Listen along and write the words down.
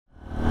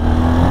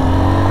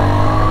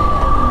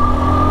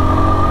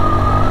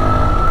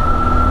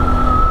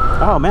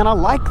Oh man, I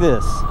like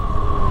this.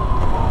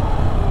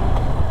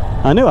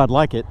 I knew I'd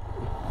like it.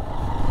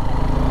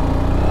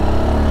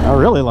 I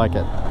really like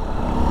it.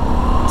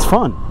 It's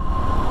fun.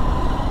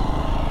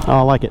 Oh,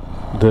 I like it.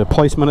 The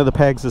placement of the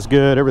pegs is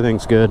good.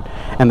 Everything's good.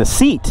 And the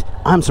seat,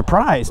 I'm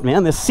surprised,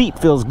 man. This seat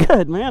feels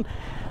good, man.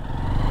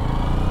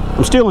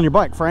 I'm stealing your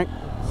bike, Frank.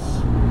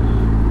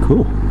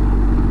 Cool.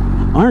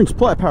 Iron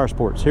Supply Power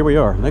Sports. Here we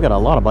are. They got a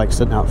lot of bikes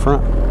sitting out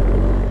front.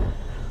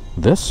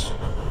 This.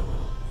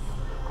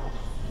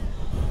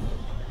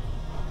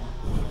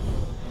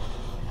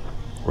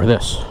 Or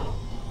this.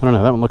 I don't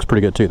know. That one looks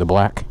pretty good too. The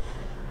black.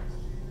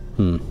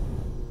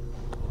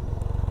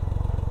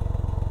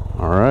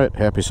 Alright,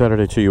 happy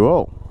Saturday to you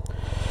all.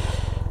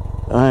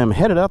 I am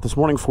headed out this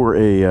morning for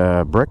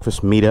a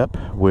breakfast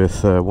meetup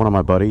with one of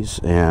my buddies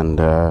and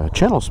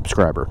channel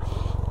subscriber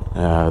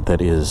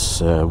that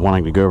is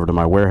wanting to go over to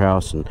my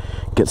warehouse and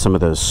get some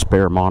of those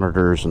spare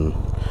monitors and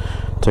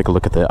take a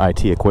look at the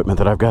IT equipment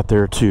that I've got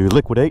there to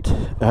liquidate.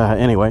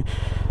 Anyway,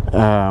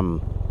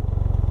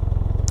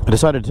 I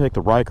decided to take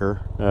the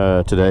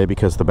Ryker today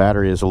because the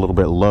battery is a little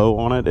bit low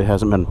on it. It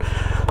hasn't been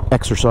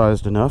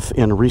exercised enough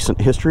in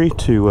recent history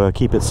to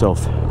keep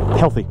itself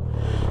healthy.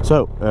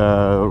 So,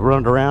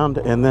 run it around,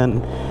 and then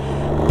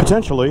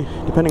potentially,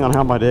 depending on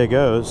how my day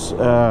goes,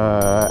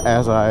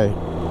 as I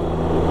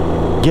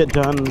get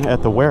done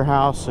at the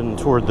warehouse and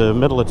toward the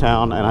middle of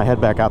town and I head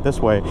back out this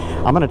way,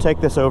 I'm going to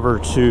take this over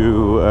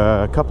to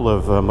a couple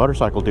of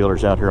motorcycle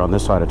dealers out here on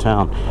this side of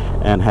town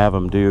and have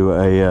them do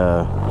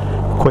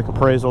a quick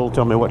appraisal,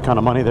 tell me what kind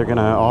of money they're going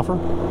to offer,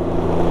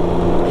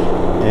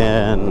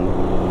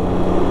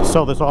 and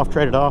sell this off,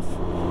 trade it off.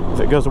 If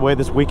it goes away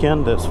this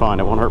weekend, that's fine.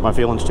 It won't hurt my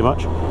feelings too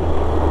much.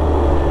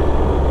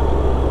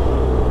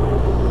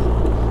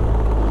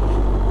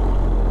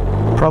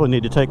 Probably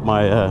need to take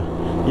my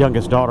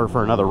youngest daughter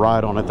for another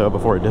ride on it though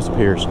before it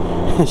disappears.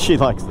 She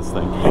likes this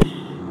thing.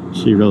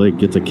 She really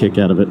gets a kick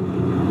out of it.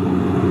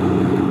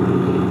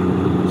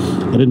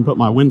 I didn't put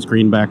my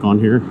windscreen back on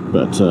here,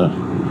 but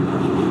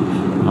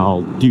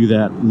I'll do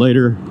that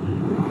later.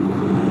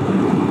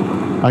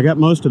 I got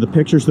most of the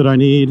pictures that I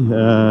need.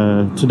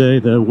 Today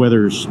the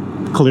weather's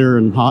clear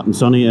and hot and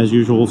sunny as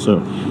usual, so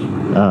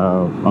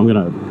I'm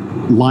gonna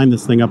line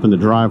this thing up in the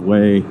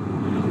driveway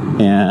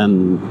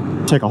and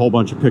take a whole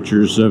bunch of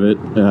pictures of it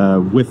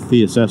with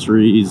the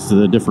accessories,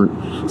 the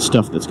different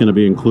stuff that's going to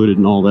be included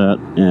and all that,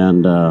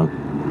 and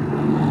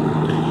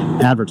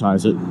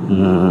advertise it,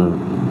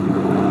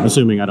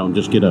 assuming I don't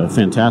just get a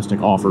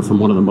fantastic offer from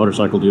one of the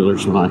motorcycle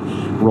dealers when I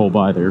roll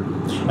by there.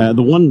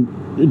 The one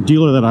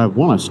dealer that I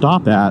want to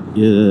stop at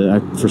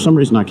is, for some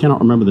reason I cannot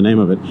remember the name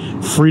of it,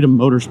 Freedom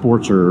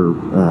Motorsports, or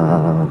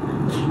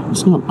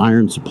it's not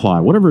Iron Supply,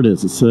 whatever it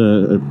is. It's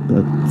I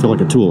feel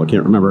like a tool, I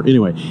can't remember.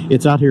 Anyway,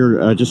 it's out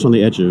here just on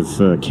the edge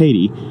of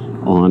Katy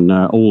on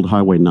Old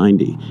Highway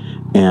 90,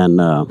 and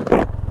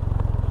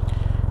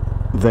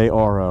they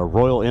are a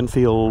Royal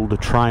Enfield,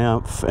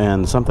 Triumph,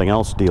 and something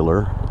else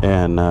dealer,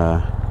 and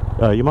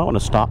you might want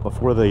to stop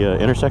before the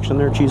intersection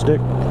there, Cheese Dick.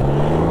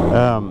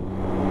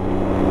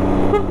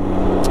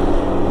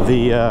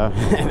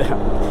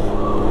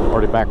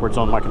 Already backwards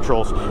on my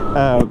controls.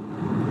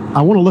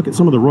 I want to look at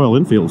some of the Royal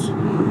Enfields.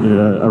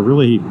 I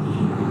really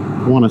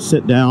want to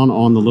sit down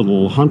on the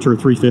little Hunter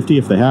 350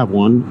 if they have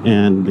one,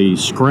 and the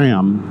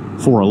Scram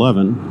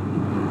 411,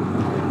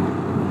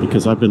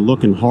 because I've been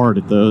looking hard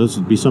at those.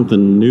 It'd be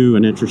something new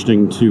and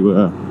interesting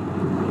to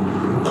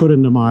put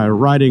into my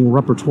riding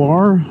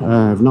repertoire.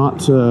 I've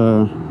not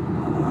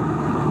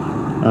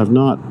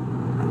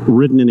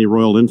ridden any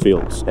Royal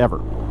Enfields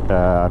ever.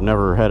 I've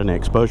never had any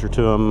exposure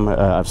to them.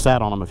 I've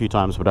sat on them a few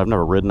times, but I've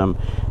never ridden them.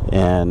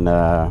 And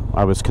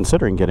I was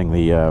considering getting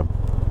the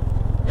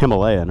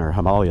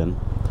Himalayan,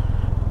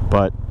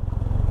 but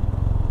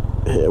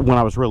when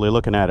I was really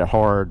looking at it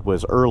hard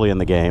was early in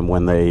the game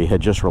when they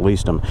had just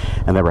released them,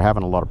 and they were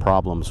having a lot of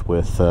problems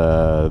with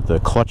the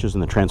clutches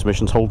and the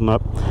transmissions holding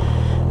up,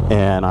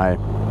 and I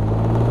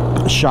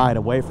shied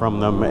away from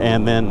them,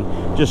 and then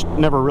just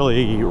never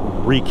really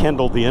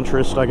rekindled the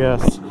interest, I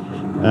guess.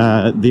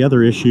 The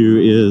other issue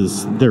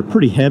is they're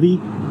pretty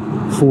heavy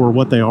for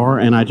what they are,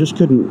 and I just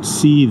couldn't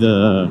see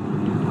the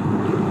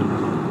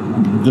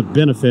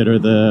benefit or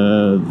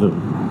the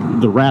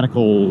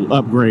radical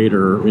upgrade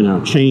or, you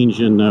know,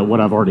 change in what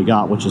I've already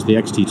got, which is the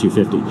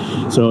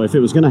XT250. So if it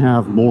was going to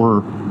have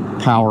more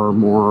power,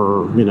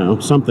 more, you know,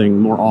 something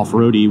more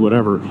off-roady,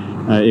 whatever,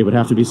 it would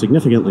have to be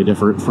significantly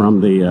different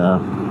from the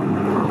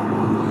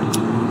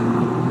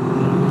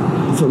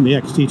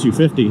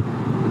XT250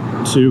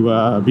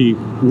 to be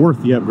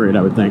worth the upgrade,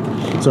 I would think.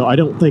 So I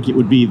don't think it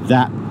would be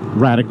that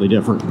radically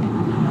different.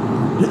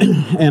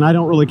 And I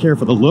don't really care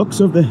for the looks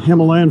of the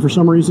Himalayan for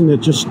some reason. It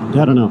just,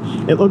 I don't know.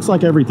 It looks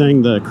like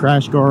everything, the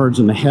crash guards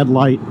and the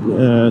headlight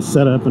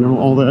setup and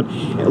all that,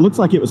 it looks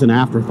like it was an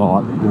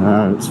afterthought.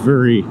 It's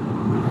very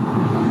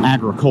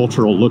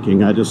agricultural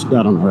looking. I don't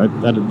know.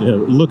 The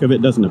look of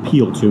it doesn't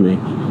appeal to me.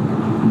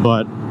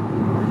 But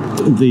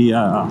the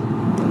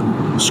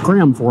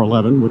Scram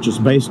 411, which is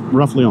based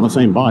roughly on the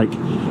same bike.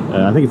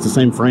 I think it's the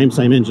same frame,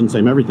 same engine,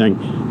 same everything,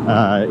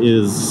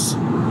 is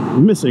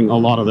missing a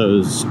lot of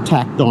those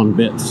tacked on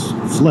bits.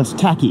 It's less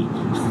tacky.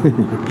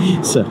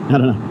 So I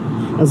don't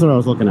know, that's what I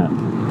was looking at.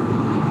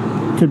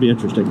 Could be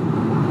interesting.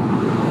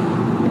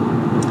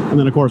 And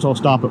then of course I'll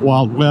stop at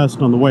Wild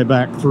West on the way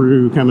back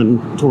through,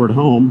 coming toward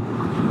home,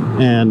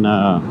 and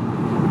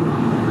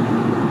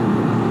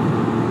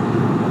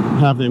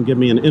have them give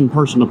me an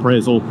in-person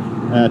appraisal.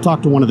 I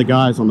talked to one of the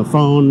guys on the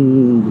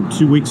phone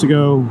 2 weeks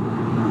ago,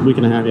 week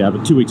and a half, yeah,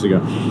 but 2 weeks ago,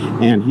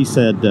 and he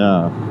said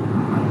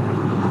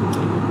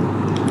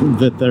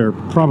that they're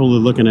probably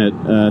looking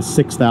at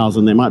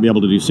 6,000. They might be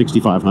able to do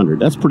 6,500.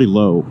 That's pretty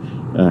low,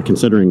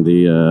 considering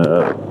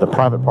the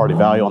private party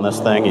value on this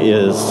thing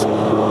is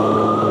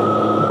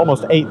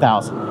almost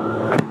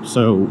 8,000.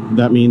 So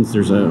that means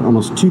there's a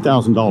almost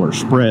 $2,000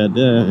 spread.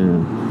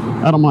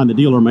 I don't mind the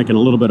dealer making a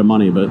little bit of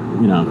money, but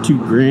you know, $2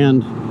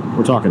 grand,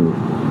 we're talking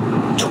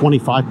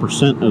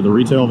 25% of the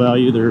retail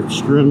value. They're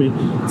screwing me.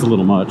 It's a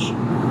little much.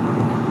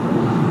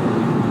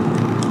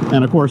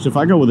 And of course, if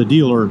I go with a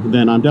dealer,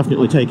 then I'm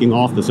definitely taking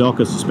off this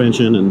Elka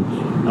suspension and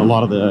a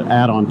lot of the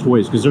add-on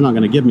toys, because they're not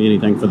going to give me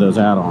anything for those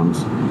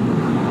add-ons.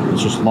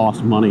 It's just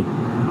lost money.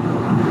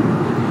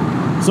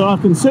 So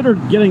I've considered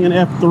getting an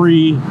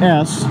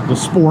F3S, the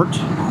Sport,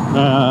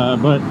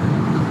 but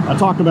I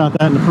talked about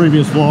that in the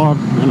previous vlog.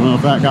 I don't know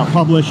if that got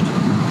published.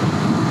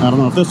 I don't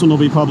know if this one will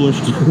be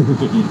published.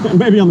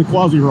 Maybe on the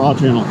Quasi Raw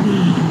channel.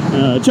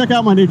 Check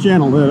out my new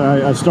channel that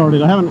I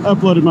started. I haven't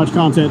uploaded much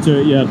content to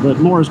it yet, but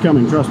more is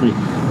coming, trust me.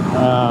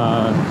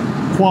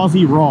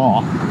 Quasi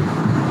Raw.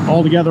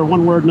 All together,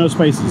 one word, no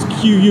spaces.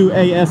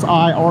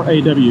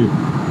 Q-U-A-S-I-R-A-W.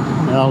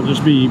 That'll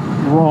just be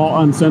raw,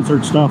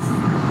 uncensored stuff.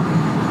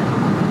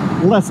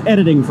 Less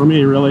editing for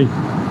me, really.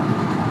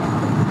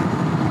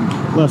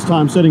 Less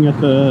time sitting at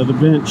the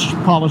bench,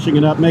 polishing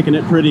it up, making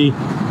it pretty,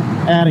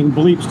 adding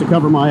bleeps to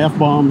cover my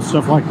F-bombs,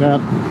 stuff like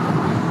that.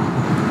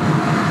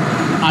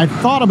 I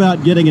thought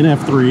about getting an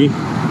F3,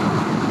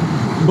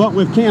 but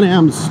with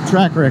Can-Am's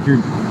track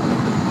record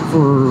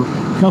for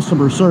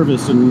customer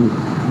service and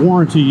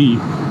warranty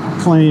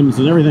claims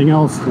and everything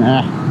else,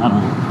 I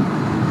don't know.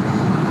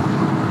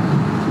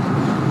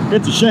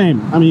 It's a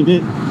shame. I mean,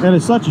 it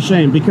is such a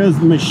shame, because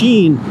the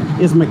machine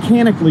is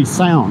mechanically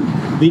sound.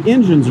 The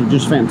engines are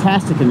just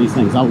fantastic in these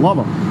things. I love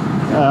them.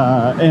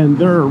 And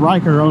there are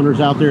Ryker owners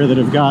out there that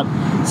have got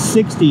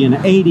 60 and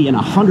 80 and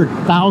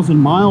 100,000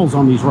 miles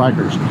on these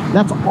Rykers.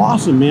 That's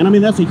awesome, man. I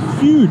mean, that's a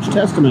huge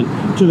testament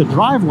to the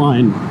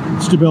driveline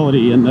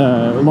stability and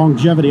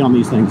longevity on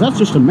these things. That's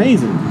just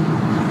amazing.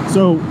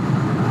 So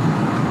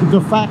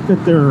the fact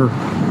that their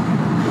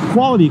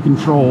quality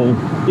control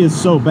is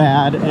so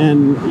bad,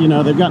 and you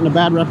know, they've gotten a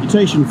bad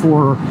reputation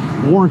for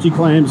warranty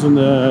claims and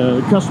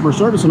the customer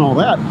service and all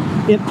that,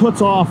 it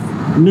puts off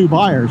new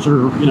buyers,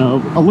 or you know,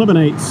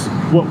 eliminates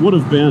what would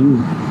have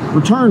been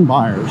return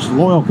buyers,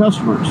 loyal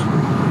customers.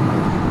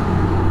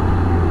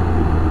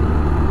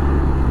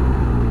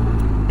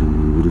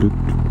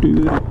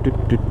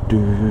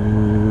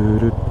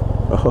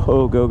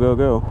 Oh, go, go,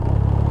 go.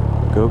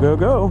 Go, go,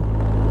 go.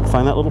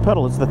 Find that little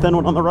pedal. It's the thin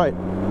one on the right.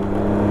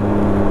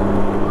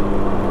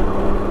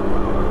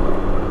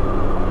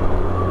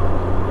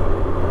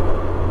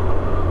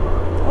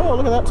 Oh,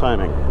 look at that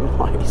timing.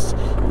 Nice.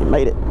 You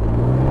made it.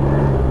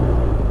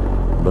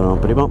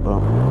 Bumpity bump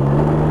bump.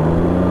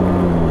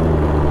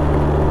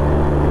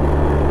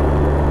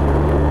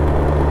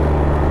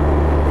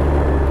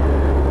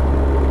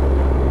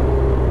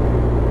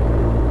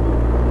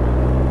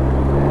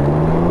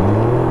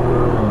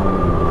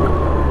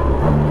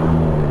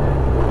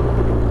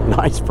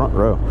 Nice front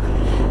row.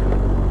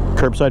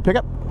 Curbside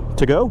pickup.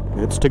 To go.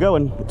 It's to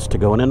going. It's to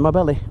going in my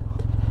belly.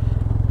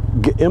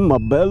 Get in my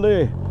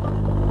belly.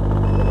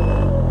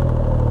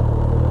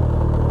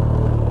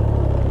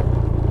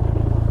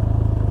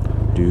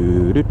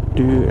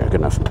 Yeah, good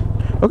enough.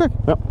 Okay,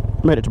 well,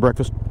 made it to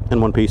breakfast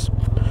in one piece.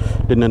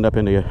 Didn't end up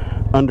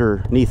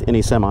underneath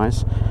any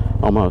semis.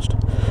 Almost.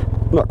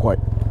 Not quite.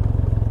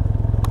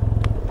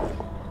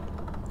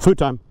 Food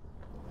time.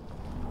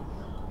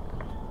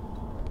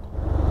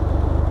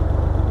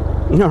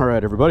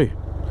 Alright, everybody.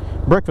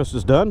 Breakfast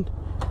is done,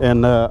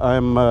 and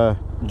I'm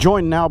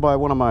joined now by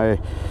one of my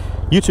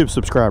YouTube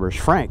subscribers,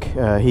 Frank.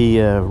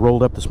 He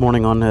rolled up this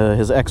morning on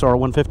his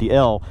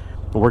XR150L.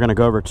 We're going to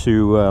go over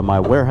to my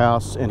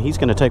warehouse, and he's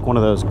going to take one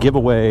of those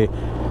giveaway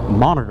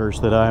monitors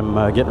that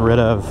I'm getting rid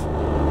of.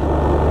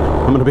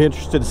 I'm going to be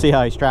interested to see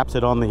how he straps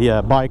it on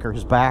the bike or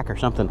his back or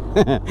something.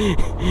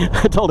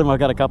 I told him I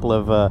got a couple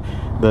of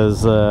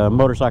those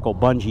motorcycle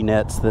bungee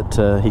nets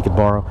that he could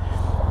borrow.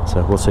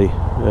 So we'll see.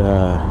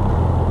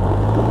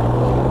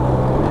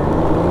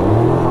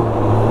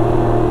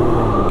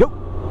 Go.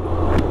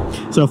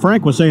 So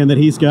Frank was saying that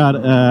he's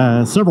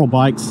got several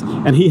bikes,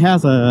 and he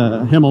has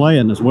a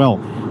Himalayan as well.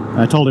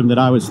 I told him that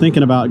I was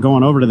thinking about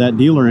going over to that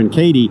dealer in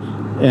Katy,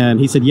 and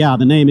he said, yeah,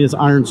 the name is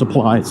Iron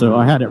Supply, so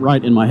I had it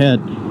right in my head.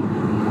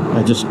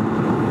 I just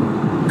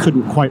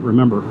couldn't quite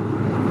remember.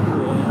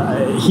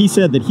 he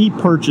said that he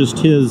purchased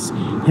his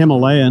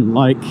Himalayan,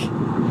 like,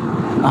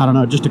 I don't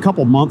know, just a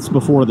couple months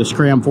before the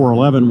Scram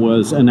 411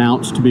 was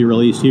announced to be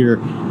released here.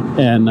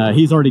 And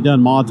he's already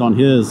done mods on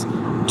his,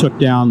 took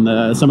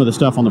down some of the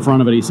stuff on the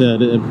front of it, he said,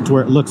 to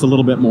where it looks a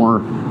little bit more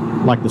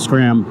like the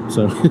Scram.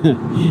 So,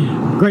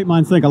 great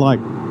minds think alike.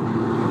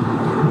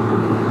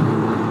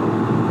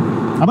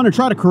 I'm going to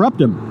try to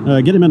corrupt him,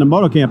 get him into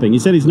moto camping. He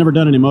said he's never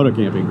done any moto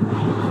camping.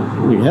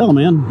 Like, hell,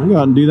 man, I go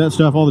out and do that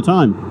stuff all the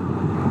time.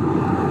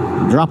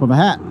 Drop of a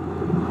hat.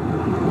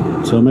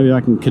 So maybe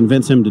I can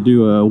convince him to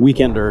do a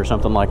weekender or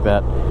something like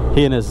that.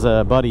 He and his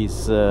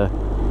buddies,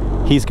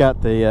 he's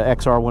got the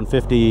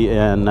XR150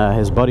 and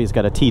his buddy's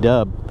got a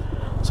T-Dub.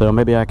 So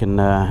maybe I can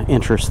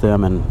interest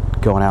them in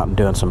going out and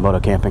doing some moto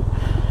camping.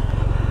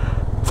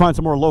 Find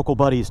some more local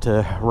buddies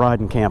to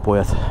ride and camp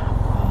with.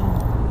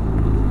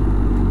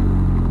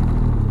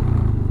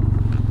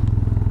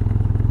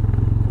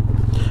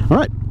 All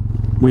right,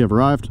 we have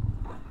arrived.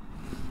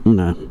 I'm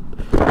gonna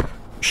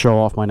show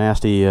off my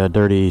nasty,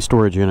 dirty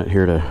storage unit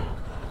here to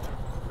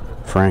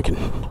Frank and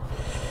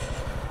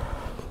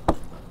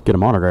get a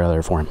monitor out of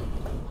there for him.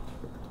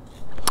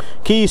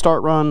 Key,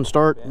 start, run,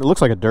 start. It looks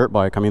like a dirt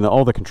bike. I mean,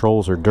 all the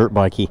controls are dirt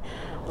bikey.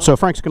 So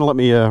Frank's gonna let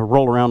me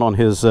roll around on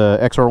his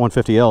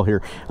XR150L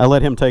here. I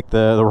let him take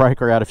the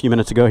Ryker out a few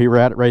minutes ago. He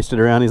raced it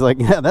around. He's like,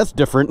 yeah, that's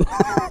different.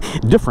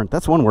 Different,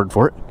 that's one word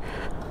for it.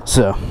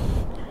 So,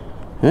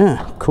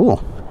 yeah,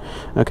 cool.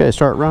 Okay,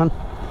 start, run.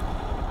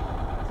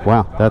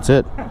 Wow, that's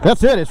it.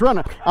 That's it, it's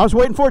running. I was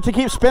waiting for it to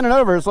keep spinning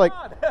over. It's like,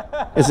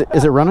 is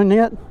it running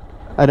yet?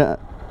 I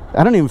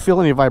don't even feel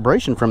any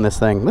vibration from this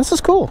thing. This is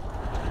cool.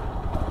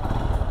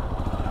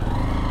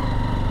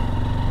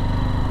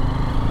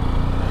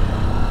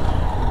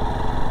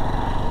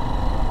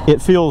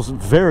 It feels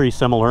very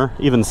similar,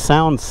 even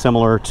sounds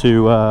similar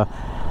to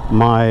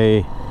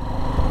my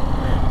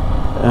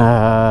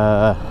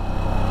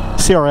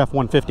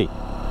CRF150.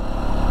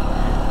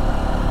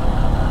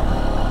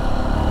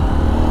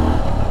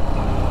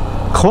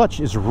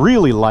 Clutch is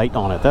really light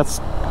on it. That's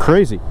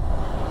crazy.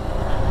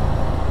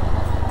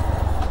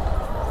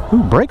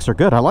 Ooh, brakes are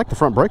good. I like the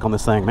front brake on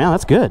this thing, man.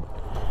 That's good.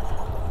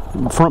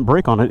 The front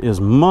brake on it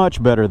is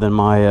much better than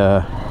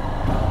my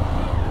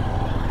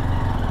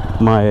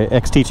my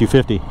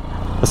XT250.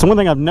 That's the one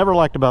thing I've never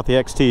liked about the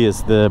XT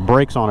is the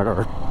brakes on it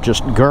are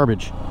just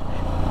garbage.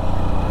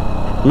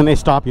 I mean, they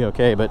stop you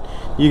okay, but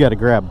you got to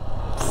grab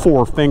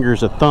 4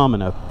 fingers, a thumb,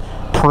 and a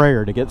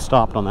prayer to get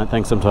stopped on that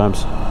thing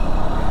sometimes.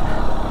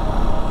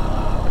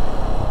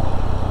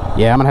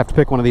 Yeah, I'm gonna have to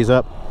pick one of these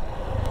up.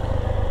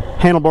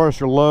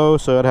 Handlebars are low,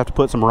 so I'd have to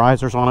put some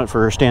risers on it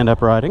for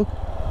stand-up riding.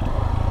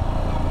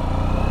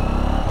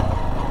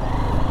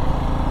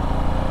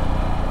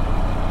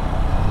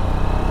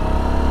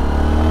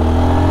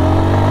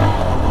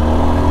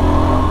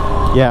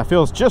 Yeah, it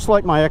feels just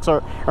like my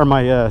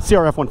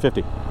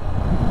CRF150.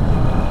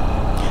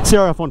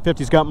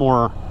 CRF150's got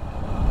more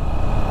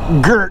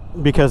girt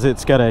because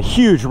it's got a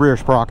huge rear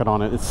sprocket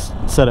on it. It's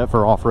set up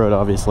for off-road,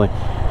 obviously.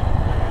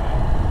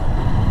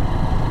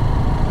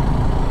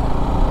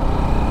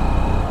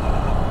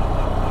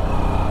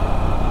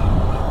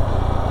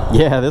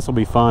 Yeah, this will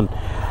be fun.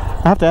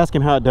 I have to ask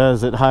him how it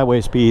does at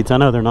highway speeds. I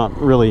know they're not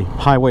really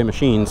highway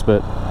machines,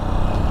 but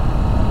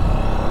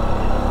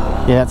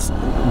yeah, it's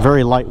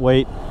very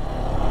lightweight,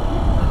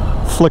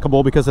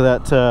 flickable because of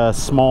that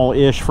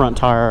small-ish front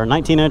tire,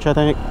 19-inch, I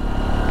think,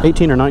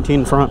 18 or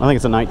 19 front. I think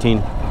it's a 19.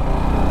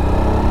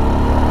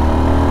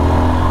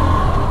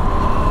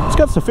 It's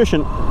got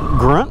sufficient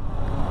grunt.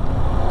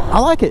 I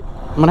like it.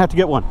 I'm gonna have to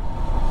get one.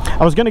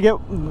 I was gonna get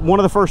one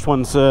of the first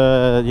ones,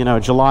 you know,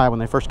 July when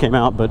they first came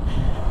out, but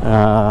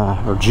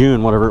or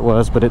June, whatever it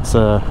was. But it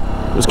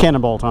was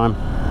Cannonball time.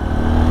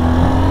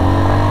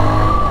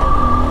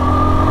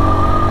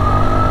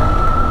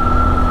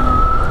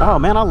 Oh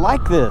man, I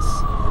like this.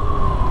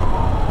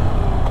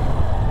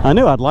 I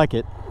knew I'd like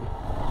it.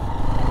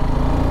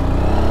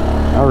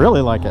 I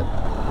really like it.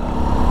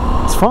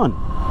 It's fun.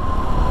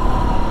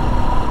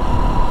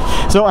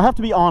 So I have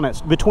to be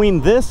honest,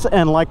 between this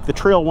and like the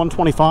Trail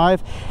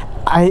 125,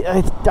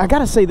 I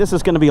gotta say this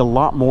is going to be a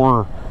lot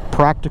more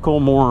practical,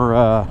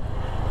 more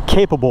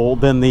capable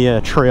than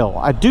the Trail.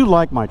 I do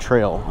like my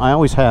Trail, I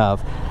always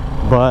have,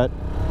 but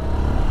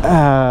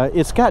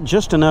it's got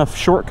just enough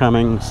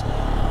shortcomings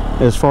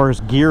as far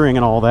as gearing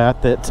and all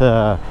that,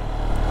 that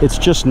it's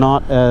just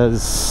not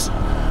as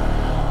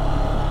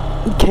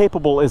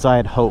capable as I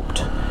had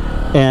hoped.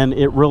 And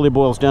it really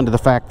boils down to the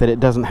fact that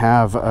it doesn't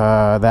have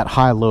that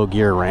high-low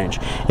gear range.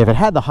 If it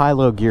had the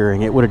high-low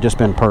gearing, it would have just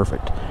been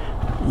perfect.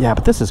 Yeah,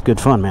 but this is good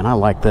fun, man. I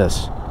like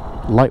this.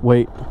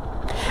 Lightweight.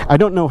 I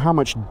don't know how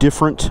much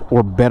different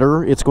or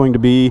better it's going to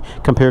be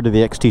compared to the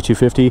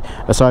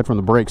XT250, aside from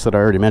the brakes that I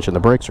already mentioned.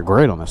 The brakes are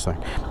great on this thing.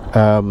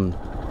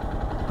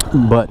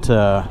 But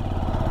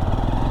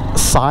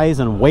size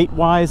and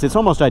weight-wise, it's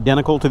almost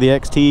identical to the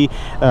XT.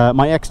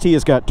 My XT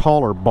has got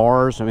taller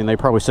bars. I mean, they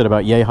probably sit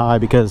about yay high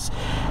because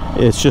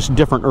it's just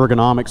different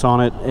ergonomics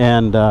on it.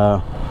 And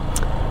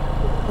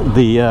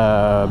The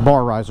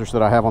bar risers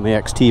that I have on the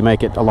XT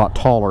make it a lot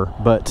taller,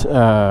 but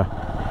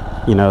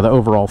you know, the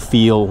overall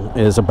feel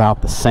is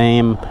about the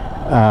same.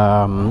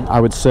 I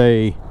would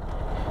say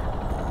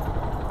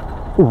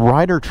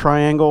rider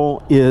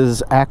triangle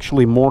is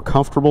actually more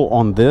comfortable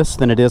on this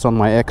than it is on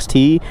my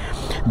XT.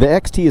 The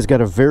XT has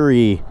got a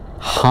very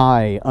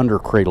high under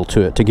cradle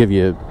to it to give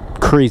you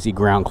crazy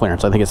ground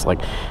clearance. I think it's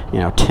like, you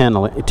know,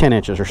 10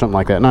 inches or something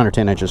like that. 9 or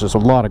 10 inches. There's a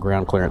lot of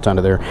ground clearance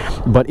under there,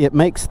 but it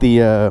makes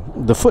the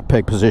foot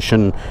peg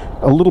position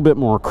a little bit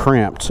more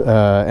cramped,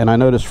 and I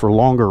noticed for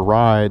longer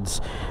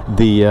rides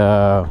the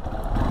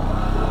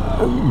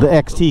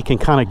XT can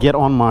kind of get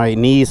on my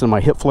knees and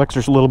my hip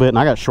flexors a little bit, and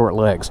I got short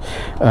legs,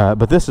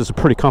 but this is a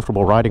pretty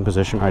comfortable riding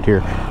position right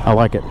here. I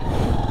like it.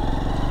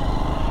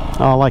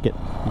 I like it.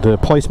 The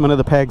placement of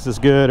the pegs is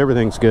good.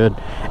 Everything's good.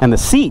 And the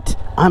seat,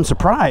 I'm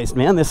surprised,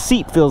 man. This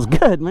seat feels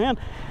good, man.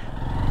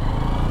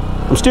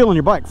 I'm stealing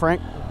your bike,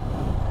 Frank.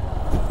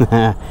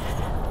 I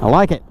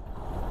like it.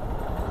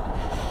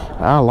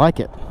 I like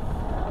it.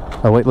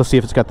 Oh, wait, let's see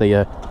if it's got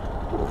the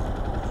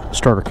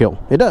starter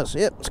kill. It does.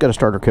 Yep, it's got a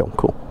starter kill.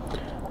 Cool.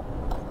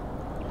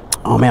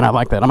 Oh, man, I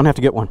like that. I'm going to have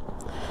to get one.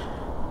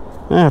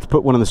 I have to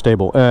put one in the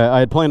stable. I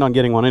had planned on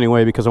getting one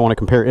anyway because I want to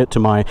compare it to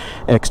my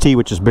XT,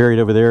 which is buried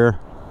over there.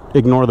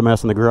 Ignore the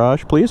mess in the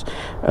garage, please.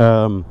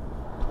 I'll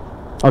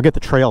get the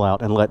trail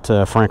out and let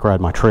Frank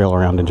ride my trail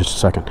around in just a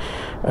second.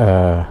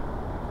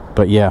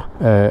 But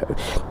yeah,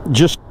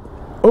 just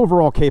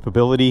overall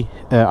capability,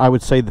 I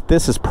would say that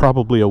this is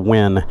probably a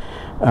win,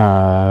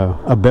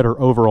 a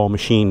better overall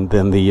machine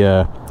than the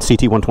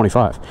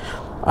CT125.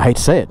 I hate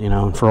to say it, you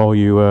know, for all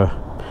you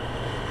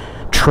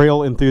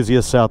trail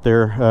enthusiasts out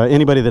there,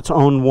 anybody that's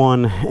owned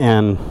one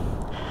and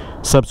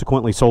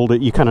subsequently sold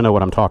it, you kind of know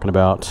what I'm talking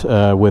about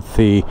with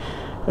the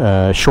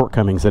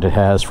shortcomings that it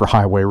has for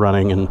highway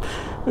running and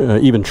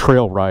even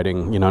trail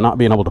riding, you know, not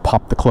being able to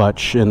pop the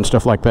clutch and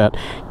stuff like that.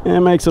 It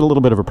makes it a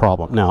little bit of a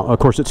problem. Now, of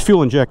course, it's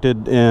fuel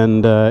injected,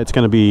 and it's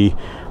going to be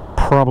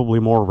probably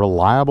more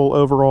reliable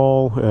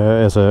overall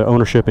as a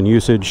ownership and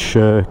usage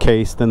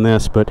case than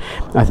this, but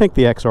I think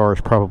the XR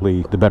is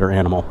probably the better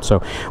animal. So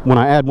when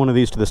I add one of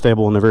these to the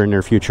stable in the very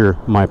near future,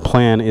 my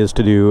plan is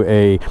to do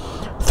a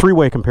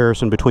three-way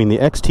comparison between the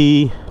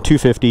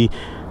XT250,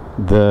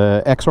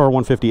 the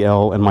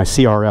XR150L, and my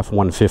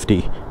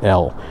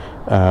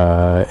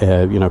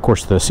CRF150L. You know, of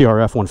course, the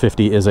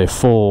CRF150 is a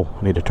full,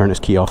 I need to turn this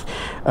key off,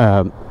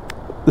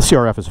 the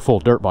CRF is a full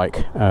dirt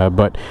bike,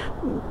 but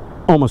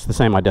almost the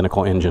same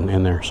identical engine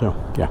in there. So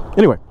yeah,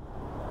 anyway,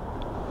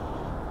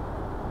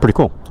 pretty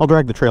cool. I'll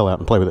drag the trail out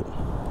and play with it.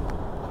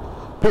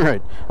 All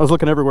right, I was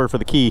looking everywhere for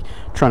the key,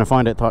 trying to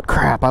find it, thought,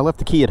 crap, I left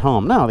the key at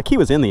home. No, the key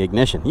was in the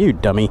ignition, you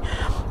dummy.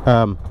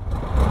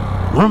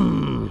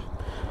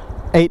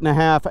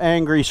 8.5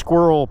 angry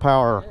squirrel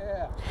power.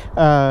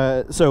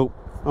 Yeah. So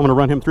I'm going to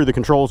run him through the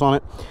controls on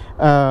it.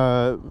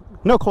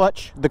 No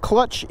clutch. The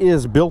clutch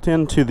is built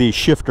into the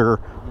shifter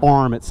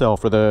arm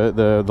itself, or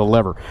the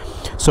lever.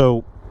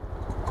 So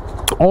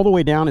all the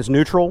way down is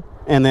neutral,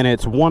 and then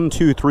it's 1,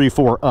 2, 3,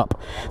 4 up.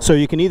 So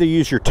you can either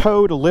use your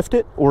toe to lift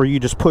it, or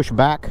you just push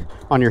back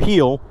on your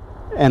heel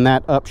and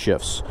that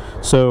upshifts.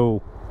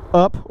 So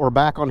up or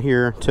back on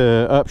here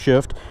to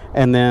upshift,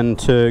 and then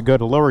to go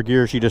to lower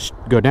gears you just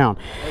go down.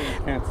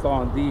 You can't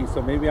stall on these,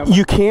 so maybe I'm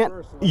you can't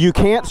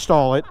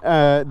stall it.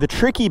 The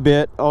tricky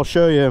bit, I'll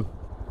show you,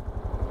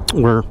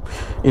 we're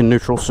in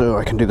neutral so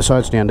I can do the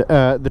side stand.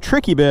 The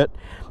tricky bit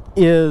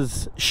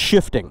is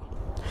shifting.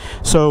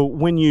 So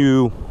when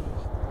you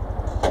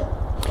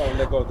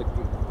let go of the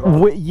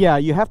throttle. Yeah,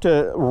 you have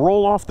to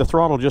roll off the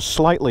throttle just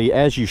slightly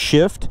as you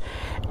shift,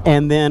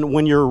 and then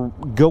when you're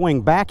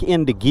going back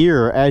into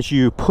gear, as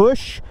you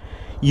push,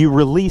 you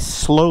release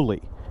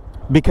slowly,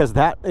 because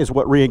that is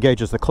what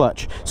re-engages the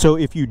clutch. So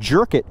if you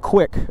jerk it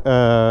quick,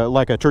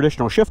 like a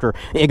traditional shifter,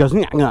 it goes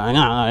and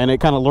it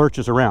kind of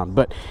lurches around.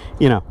 But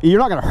you know, you're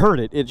not going to hurt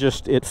it.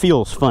 It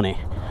feels funny.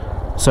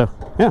 So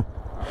yeah,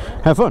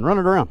 have fun, run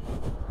it around.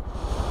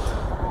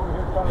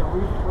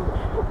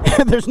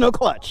 There's no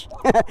clutch.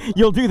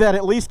 You'll do that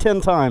at least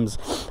 10 times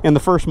in the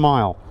first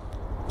mile.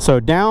 So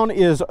down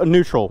is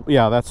neutral.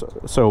 Yeah, that's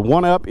so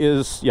 1 up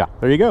is, yeah,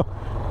 there you go.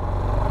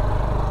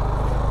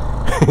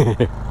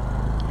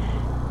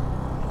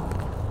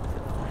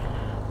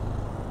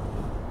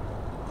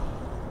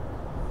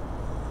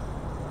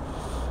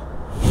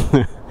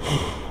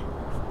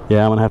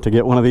 Yeah, I'm gonna have to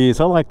get one of these.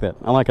 I like that.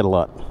 I like it a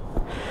lot.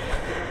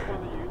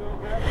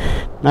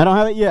 I don't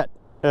have it yet.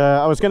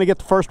 I was going to get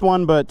the first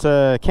one, but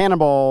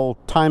Cannonball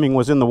timing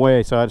was in the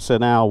way, so I just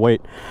said, "Now,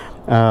 wait."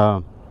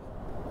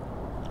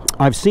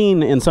 I've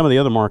seen in some of the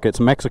other markets,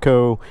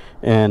 Mexico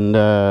and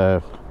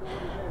I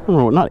don't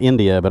know, not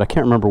India, but I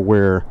can't remember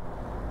where.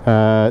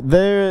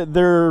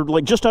 They're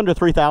like just under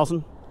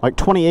 3,000, like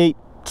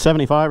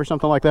 2,875 or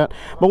something like that.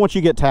 But once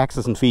you get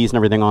taxes and fees and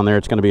everything on there,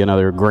 it's going to be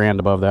another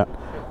grand above that.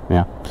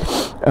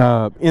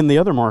 Yeah. In the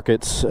other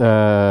markets,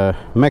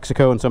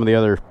 Mexico and some of the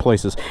other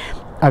places,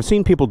 I've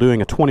seen people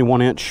doing a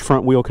 21-inch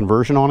front wheel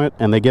conversion on it,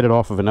 and they get it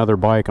off of another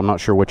bike. I'm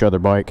not sure which other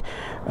bike.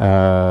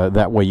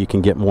 That way you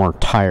can get more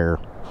tire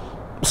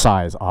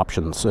size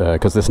options,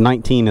 because this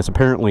 19 is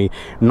apparently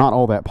not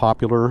all that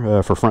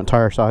popular for front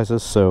tire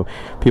sizes, so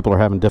people are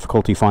having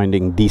difficulty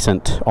finding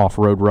decent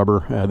off-road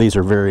rubber. These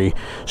are very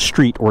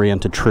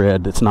street-oriented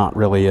tread. It's not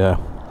really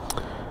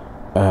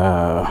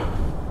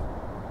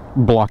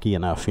blocky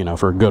enough, you know,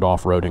 for good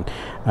off-roading.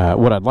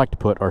 What I'd like to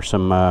put are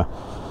some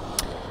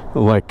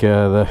like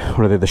the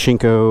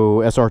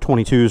Shinko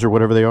SR22s or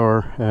whatever they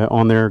are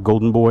on there,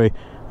 Golden Boy,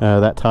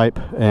 that type,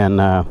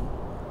 and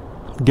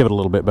give it a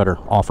little bit better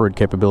off-road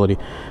capability.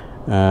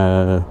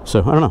 So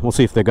I don't know, we'll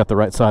see if they got the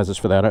right sizes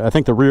for that. I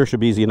think the rear should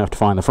be easy enough to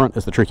find. The front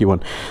is the tricky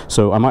one,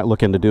 so I might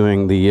look into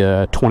doing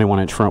the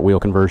 21-inch front wheel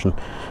conversion.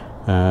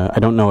 I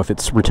don't know if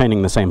it's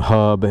retaining the same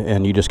hub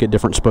and you just get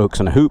different spokes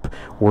and a hoop,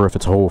 or if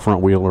it's a whole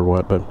front wheel or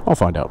what, but I'll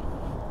find out.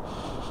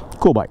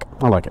 Cool bike,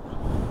 I like it.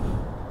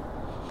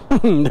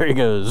 There you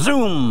go,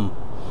 zoom!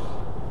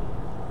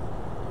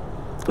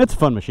 It's a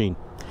fun machine.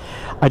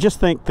 I just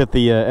think that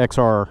the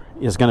XR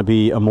is going to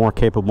be a more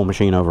capable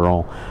machine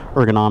overall.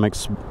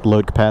 Ergonomics,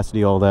 load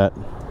capacity, all that.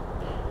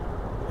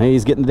 Hey,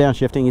 he's getting the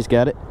downshifting, he's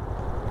got it.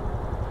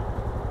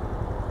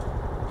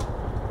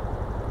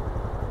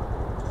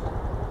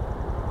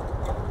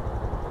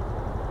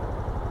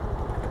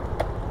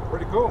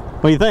 Pretty cool.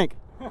 What do you think?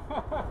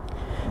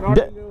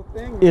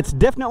 It's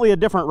definitely a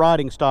different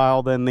riding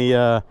style than the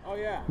oh,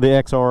 yeah, the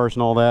XRs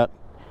and all that.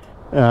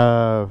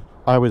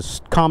 I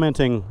was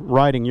commenting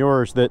riding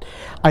yours that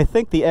I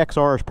think the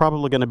XR is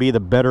probably going to be the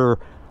better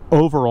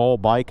overall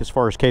bike as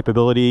far as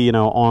capability, you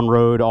know,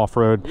 on-road,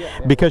 off-road,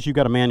 because you've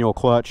got a manual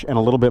clutch and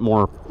a little bit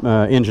more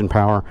engine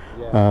power.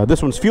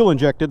 This one's fuel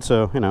injected,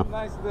 so, you know.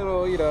 Nice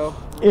little, you know.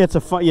 It's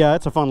a fun, yeah,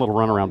 it's a fun little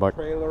runaround bike.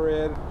 Trailer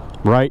in.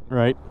 Right,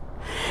 right.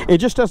 It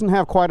just doesn't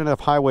have quite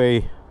enough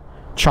highway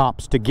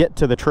chops to get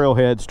to the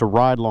trailheads to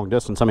ride long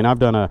distance. I mean, I've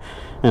done a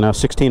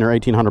 16 or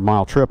 1800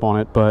 mile trip on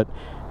it, but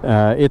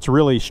it's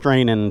really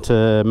straining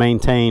to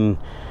maintain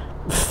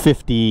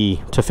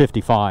 50 to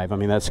 55. I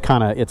mean, that's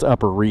kind of its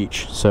upper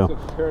reach. So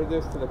compare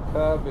this to the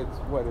Cub, it's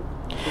what, you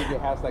think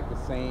it has like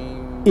the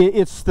same?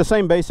 It's the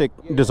same basic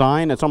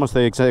design. It's almost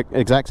the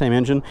exact same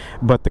engine,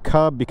 but the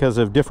Cub, because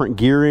of different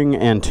gearing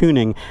and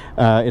tuning,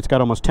 it's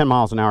got almost 10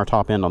 miles an hour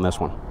top end on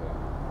this one.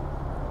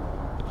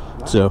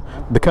 So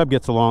the Cub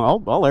gets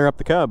along. I'll air up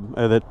the Cub.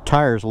 The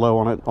tire's low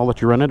on it. I'll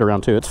let you run it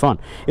around too. It's fun.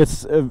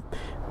 It's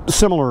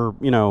similar,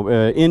 you know,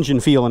 engine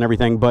feel and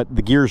everything, but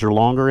the gears are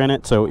longer in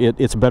it, so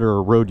it's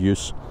better road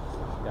use.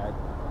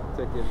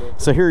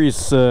 So here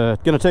he's going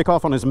to take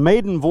off on his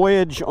maiden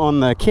voyage on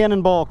the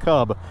Cannonball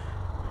Cub.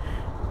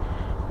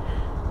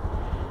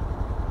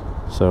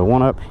 So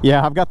one up.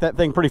 Yeah, I've got that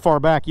thing pretty far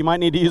back. You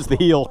might need to use the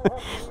heel.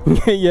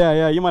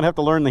 Yeah, you might have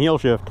to learn the heel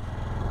shift.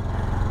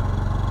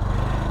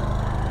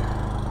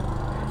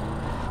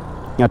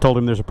 I told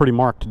him there's a pretty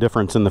marked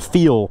difference in the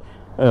feel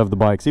of the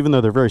bikes, even though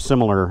they're very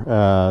similar.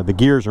 The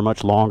gears are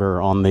much longer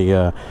on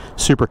the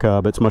Super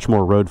Cub. It's much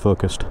more road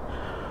focused.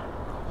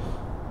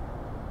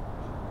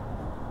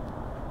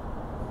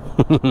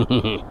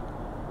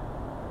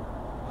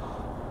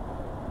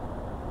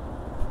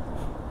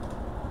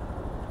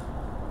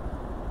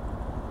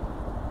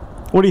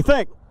 What do you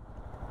think?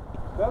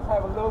 It does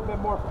have a little bit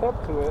more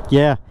pep to it.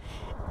 Yeah.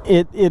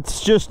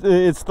 It's just,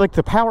 it's like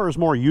the power is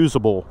more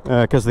usable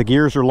because the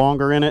gears are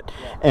longer in it,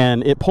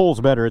 and it pulls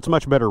better. It's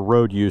much better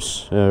road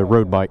use,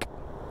 road bike.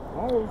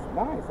 Oh, it's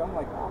nice. I'm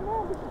like, oh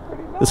man, this is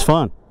pretty nice. It's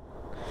fun.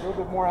 A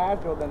little bit more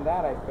agile than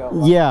that, I felt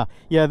like.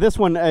 Yeah, this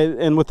one,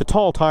 and with the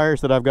tall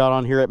tires that I've got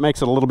on here, it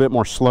makes it a little bit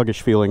more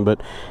sluggish feeling,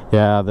 but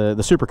yeah,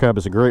 the Super Cub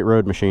is a great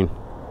road machine.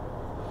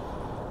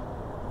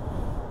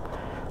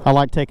 I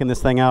like taking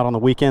this thing out on the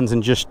weekends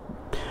and just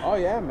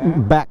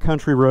back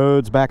country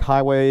roads, back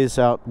highways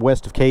out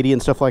west of Katy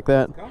and stuff like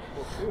that. It's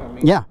comfortable too. I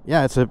mean,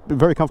 yeah, it's a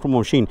very comfortable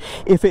machine.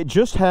 If it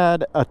just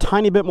had a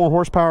tiny bit more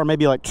horsepower,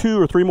 maybe like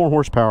 2 or 3 more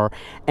horsepower,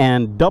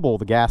 and double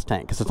the gas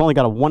tank, because it's only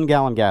got a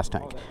 1-gallon gas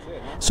tank. that's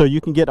it, huh? So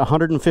you can get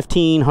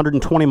 115,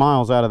 120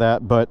 miles out of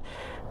that, but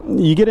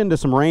you get into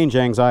some range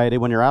anxiety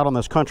when you're out on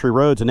those country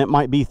roads, and it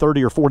might be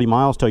 30 or 40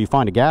 miles till you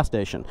find a gas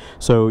station.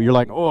 So you're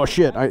like, oh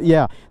shit,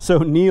 yeah. So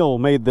Neil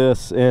made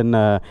this, and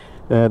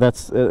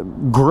that's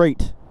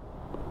great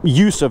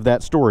use of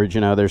that storage.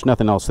 You know, there's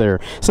nothing else there.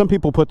 Some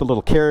people put the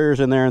little carriers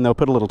in there and they'll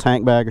put a little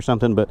tank bag or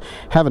something, but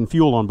having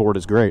fuel on board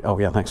is great. Oh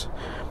yeah, thanks.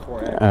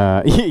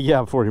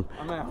 Yeah, before you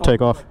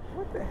take off.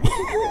 What the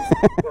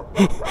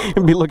heck is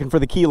this? Be looking for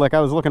the key like I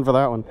was looking for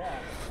that one.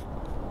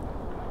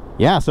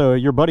 Yeah, so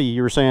your buddy,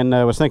 you were saying,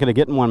 was thinking of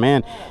getting one.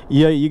 Man,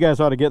 yeah, you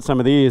guys ought to get some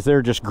of these.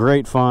 They're just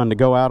great fun to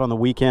go out on the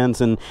weekends,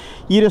 and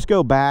you just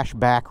go bash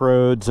back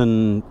roads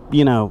and,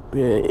 you know,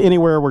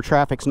 anywhere where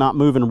traffic's not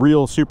moving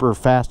real super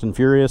fast and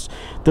furious.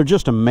 They're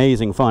just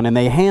amazing fun, and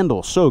they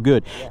handle so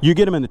good. You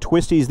get them in the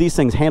twisties, these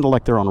things handle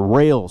like they're on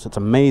rails. It's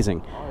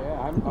amazing. Oh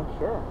yeah, I'm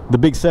sure. The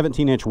big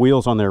 17-inch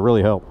wheels on there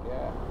really help.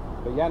 Yeah,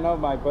 but yeah, no,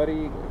 my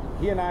buddy,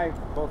 he and I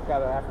both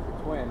got an African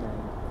twin,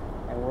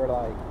 and we're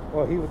like,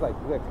 well, he was like,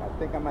 look, I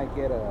think I might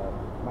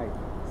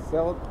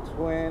sell a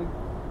twin,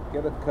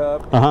 get a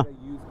Cub, and get a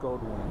used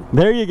gold one.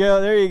 There you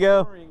go, there you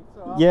go. So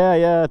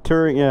Yeah,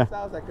 touring, yeah.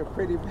 Sounds like a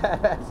pretty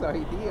badass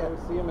idea. We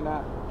see him and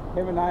I,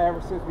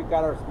 ever since we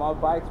got our small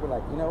bikes, we're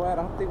like, you know what? I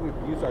don't think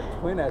we've used our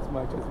twin as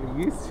much as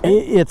we used to.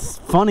 It's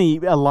funny,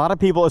 a lot of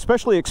people,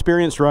 especially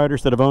experienced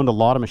riders that have owned a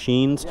lot of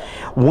machines,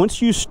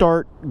 once you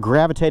start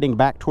gravitating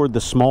back toward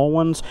the small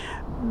ones,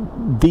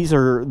 these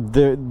are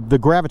the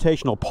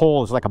gravitational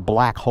pull is like a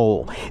black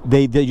hole.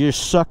 They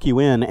just suck you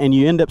in, and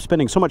you end up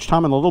spending so much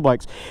time on the little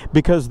bikes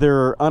because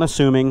they're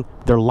unassuming,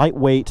 they're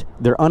lightweight,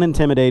 they're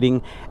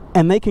unintimidating,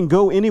 and they can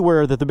go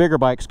anywhere that the bigger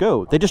bikes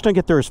go. They just don't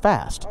get there as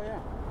fast. Oh, yeah.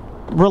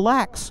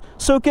 Relax,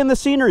 soak in the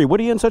scenery. What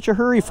are you in such a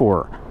hurry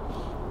for?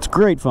 It's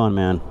great fun,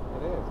 man. It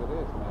is,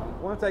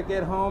 man. Once I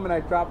get home and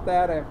I drop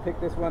that and pick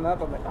this one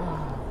up, I'm like,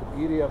 ah, the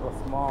beauty of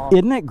a small.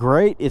 Isn't it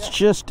great? It's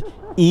just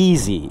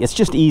easy. It's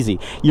just easy.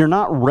 You're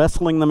not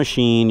wrestling the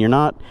machine. You're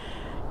not,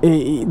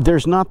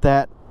 there's not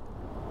that,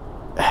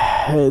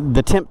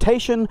 the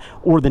temptation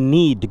or the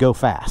need to go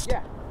fast.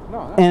 Yeah.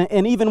 No.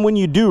 And even when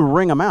you do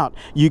wring them out,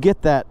 you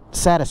get that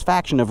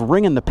satisfaction of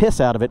wringing the piss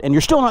out of it, and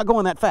you're still not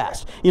going that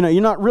fast. You know,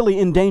 you're not really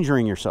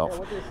endangering yourself. Yeah,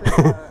 what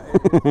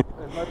they say,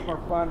 it's much more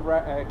fun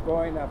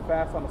going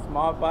fast on a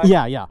small bike.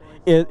 Yeah.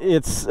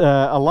 It's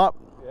a lot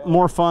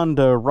more fun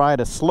to ride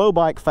a slow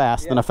bike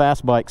fast than a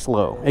fast bike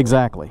slow. Yeah.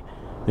 Exactly.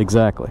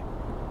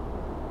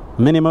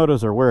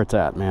 Mini-motos are where it's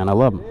at, man. I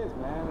love them. It is,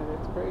 man.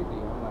 It's crazy.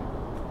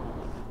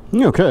 I'm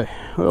like... Okay.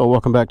 Well,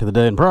 welcome back to the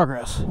day in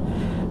progress.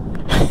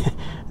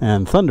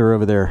 And Thunder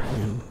over there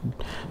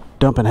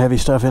dumping heavy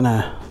stuff in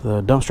the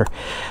dumpster.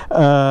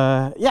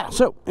 Yeah,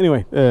 so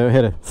anyway,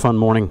 had a fun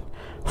morning.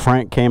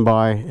 Frank came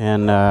by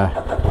and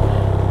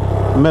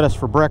met us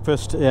for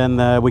breakfast,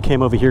 and we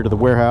came over here to the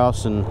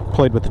warehouse and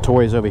played with the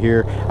toys over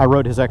here. I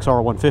rode his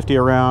XR150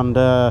 around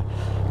a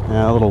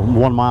little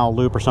 1 mile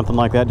loop or something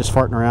like that, just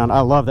farting around.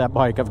 I love that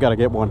bike. I've got to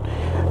get one.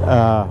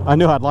 I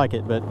knew I'd like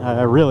it, but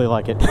I really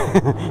like it.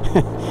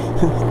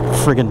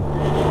 Friggin'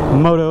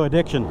 moto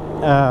addiction.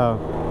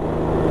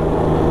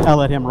 I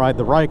let him ride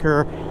the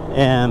Ryker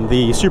and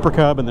the Super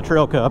Cub and the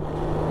Trail Cub,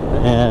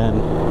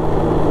 and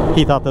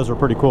he thought those were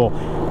pretty cool.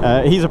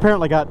 He's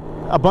apparently got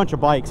a bunch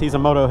of bikes. He's a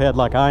moto head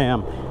like I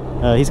am.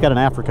 He's got an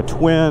Africa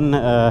Twin,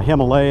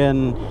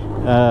 Himalayan,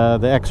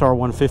 the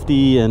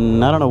XR150,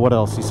 and I don't know what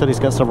else. He said he's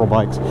got several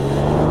bikes.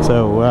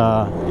 So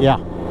yeah,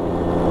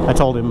 I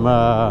told him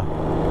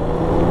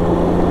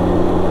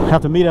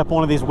have to meet up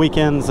one of these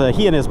weekends.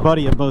 He and his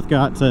buddy have both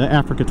got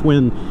Africa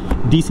Twin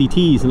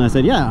DCTs, and I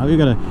said, yeah, we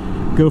gotta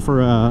go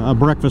for a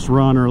breakfast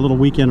run or a little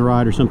weekend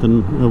ride or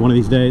something one of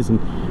these days, and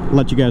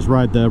let you guys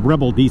ride the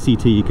Rebel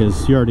DCT,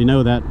 because you already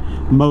know that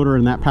motor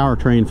and that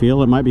powertrain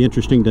feel. It might be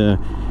interesting to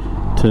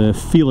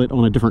feel it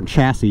on a different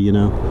chassis, you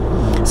know.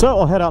 So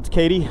I'll head out to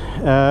Katy.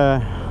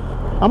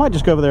 I might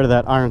just go over there to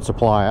that Iron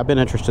Supply. I've been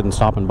interested in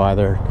stopping by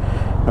there.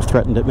 I've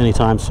threatened it many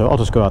times, so I'll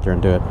just go out there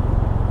and do it.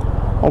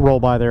 I'll roll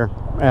by there,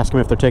 ask them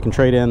if they're taking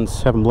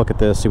trade-ins, have them look at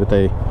this, see what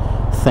they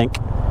think,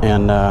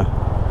 and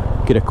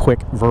get a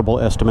quick verbal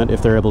estimate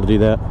if they're able to do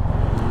that.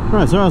 All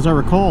right, so as I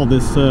recall,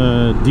 this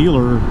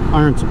dealer,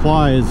 Iron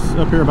Supply, is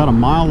up here about a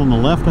mile on the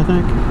left, I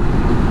think.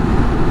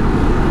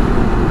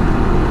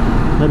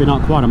 Maybe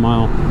not quite a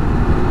mile.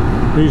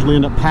 I usually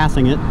end up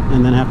passing it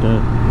and then have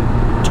to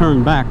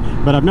turn back,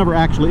 but I've never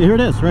actually, here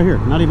it is, right here,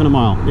 not even a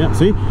mile. Yeah,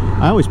 see,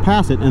 I always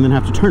pass it and then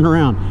have to turn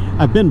around.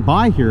 I've been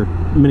by here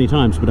many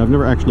times, but I've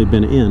never actually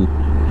been in.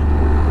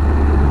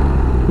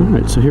 All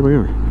right, so here we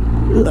are.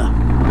 Ugh.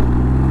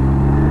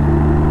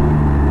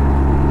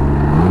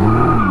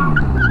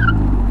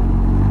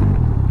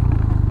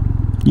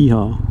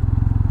 Yeehaw.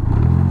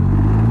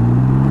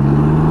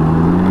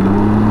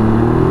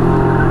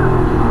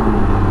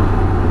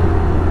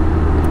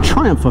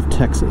 Triumph of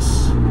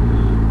Texas.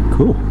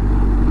 Cool.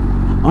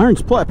 Iron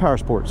Supply Power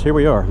Sports. Here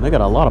we are. They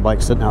got a lot of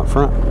bikes sitting out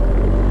front.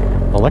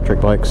 Electric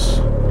bikes.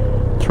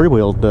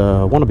 Three-wheeled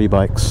wannabe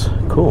bikes.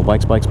 Cool.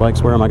 Bikes.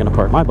 Where am I going to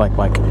park my bike? I'm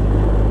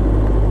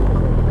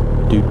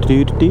going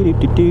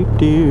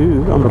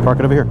to park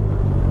it over here.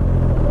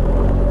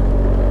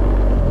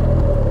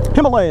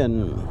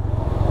 Himalayan.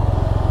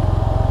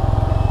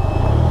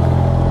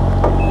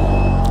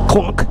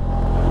 Clunk.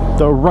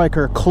 The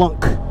Ryker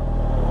Clunk.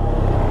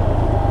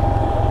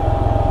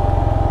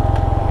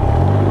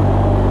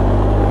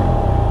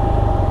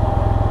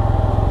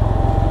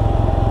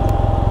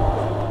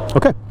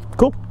 Okay,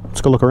 cool.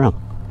 Let's go look around.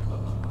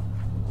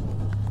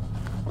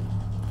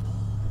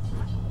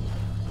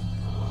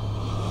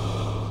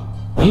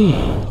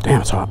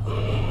 Damn, it's hot.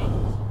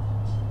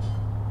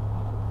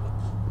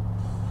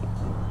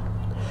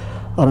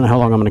 I don't know how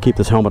long I'm going to keep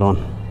this helmet on.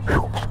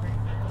 Whew.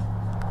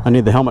 I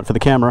need the helmet for the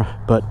camera,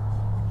 but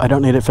I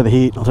don't need it for the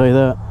heat, I'll tell you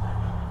that.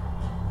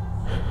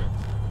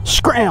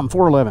 Scram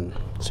 411.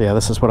 So yeah,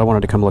 this is what I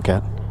wanted to come look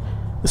at.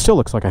 It still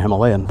looks like a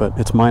Himalayan, but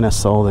it's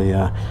minus all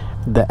the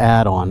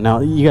add-on. Now,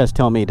 you guys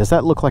tell me, does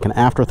that look like an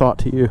afterthought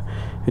to you?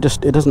 It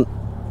doesn't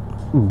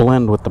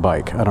blend with the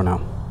bike. I don't know.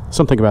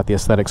 Something about the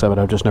aesthetics of it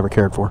I've just never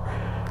cared for.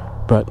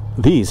 But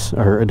these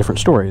are a different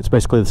story. It's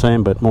basically the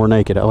same, but more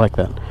naked. I like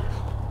that.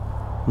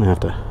 I'm gonna have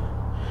to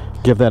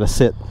give that a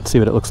sit, see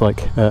what it looks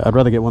like. I'd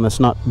rather get one that's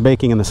not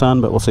baking in the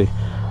sun, but we'll see.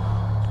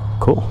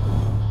 Cool.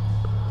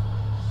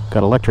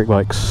 Got electric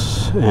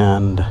bikes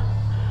and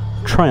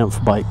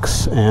Triumph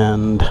bikes,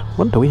 and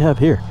what do we have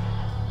here?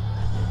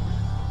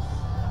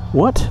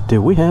 What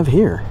do we have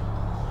here?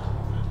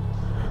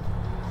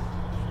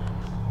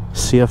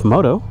 CF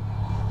Moto.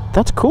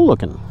 That's cool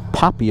looking.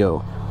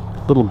 Papio.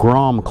 Little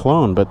Grom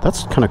clone, but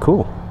that's kind of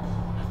cool.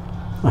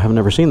 I have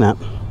never seen that.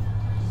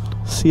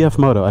 CF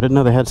Moto. I didn't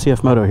know they had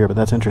CF Moto here, but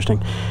that's interesting.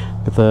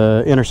 Got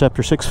the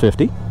Interceptor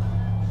 650.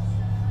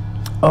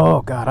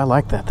 Oh God, I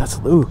like that. That's,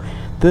 ooh,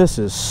 this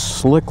is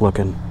slick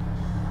looking.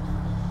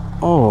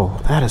 Oh,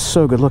 that is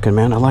so good looking,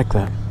 man. I like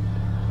that.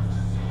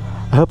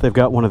 I hope they've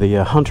got one of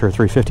the Hunter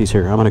 350s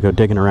here. I'm going to go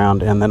digging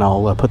around, and then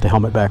I'll put the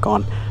helmet back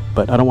on.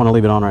 But I don't want to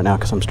leave it on right now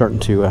because I'm starting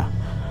to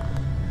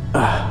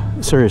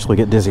seriously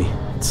get dizzy.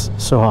 It's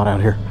so hot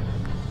out here.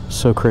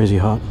 So crazy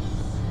hot.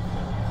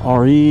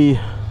 RE,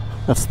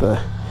 that's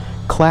the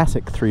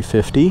classic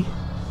 350.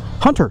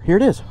 Hunter, here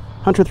it is.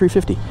 Hunter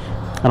 350.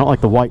 I don't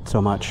like the white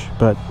so much,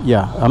 but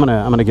yeah, I'm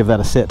gonna give that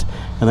a sit.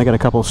 And they got a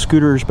couple of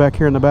scooters back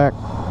here in the back.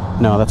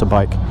 No, that's a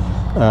bike.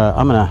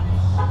 I'm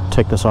gonna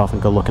take this off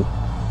and go looking.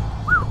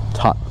 It's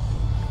hot.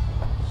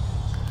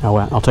 Oh,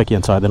 well, I'll take you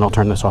inside, then I'll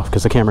turn this off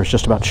because the camera's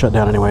just about shut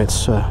down anyway.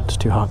 It's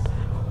too hot.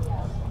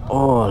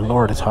 Oh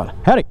Lord, it's hot.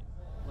 Howdy.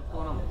 What's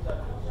going on?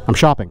 I'm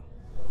shopping.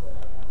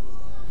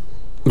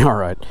 All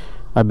right,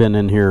 I've been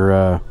in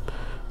here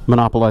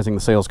monopolizing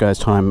the sales guy's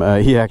time.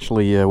 He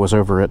actually was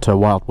over at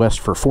Wild West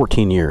for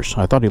 14 years.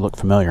 I thought he looked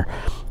familiar.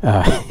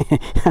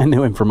 I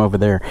knew him from over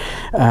there.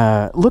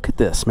 Look at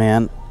this,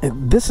 man.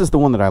 This is the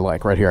one that I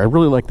like right here. I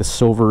really like the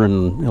silver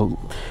and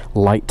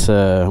light,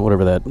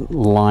 whatever that,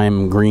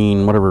 lime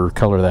green, whatever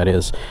color that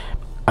is.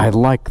 I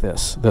like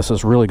this. This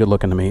is really good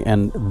looking to me,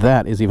 and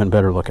that is even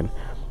better looking.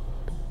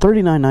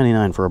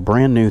 $39.99 for a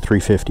brand new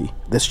 350.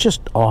 That's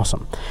just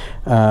awesome.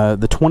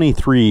 The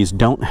 23s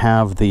don't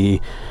have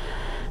the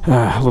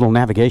little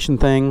navigation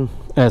thing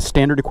as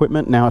standard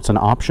equipment. Now it's an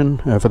option.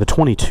 For the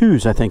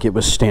 22s, I think it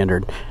was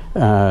standard,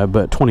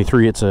 but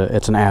 23, it's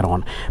an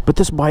add-on. But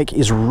this bike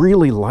is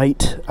really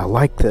light. I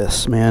like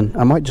this, man.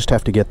 I might just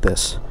have to get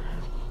this.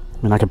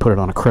 I mean, I could put it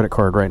on a credit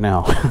card right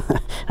now.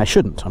 I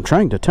shouldn't. I'm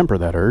trying to temper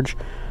that urge.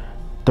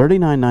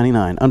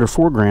 $39.99, under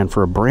 $4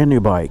 for a brand new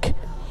bike.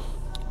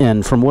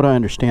 And from what I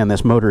understand,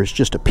 this motor is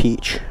just a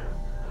peach.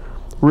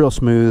 Real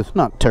smooth,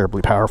 not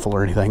terribly powerful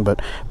or anything,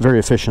 but very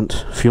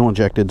efficient, fuel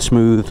injected,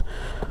 smooth.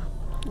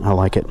 I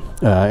like it.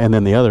 And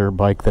then the other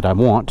bike that I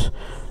want,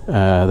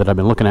 that I've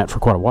been looking at for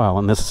quite a while,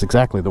 and this is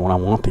exactly the one I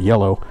want, the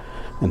yellow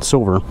and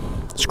silver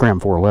Scram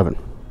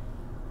 411.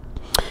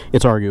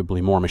 It's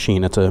arguably more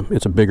machine. It's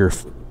a bigger,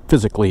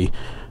 physically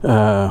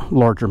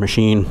larger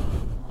machine,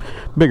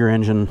 bigger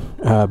engine,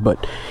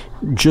 but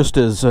just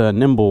as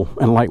nimble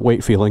and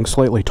lightweight feeling,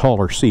 slightly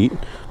taller seat.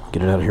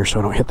 Get it out of here so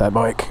I don't hit that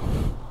bike.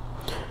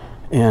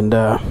 And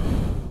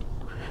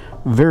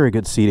very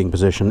good seating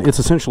position. It's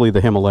essentially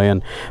the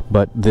Himalayan,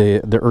 but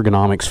the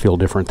ergonomics feel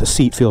different. The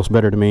seat feels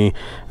better to me.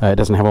 It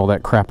doesn't have all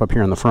that crap up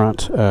here in the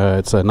front.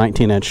 It's a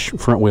 19-inch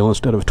front wheel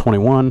instead of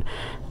 21,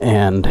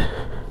 and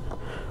a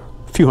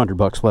few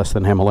 $100 less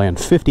than Himalayan,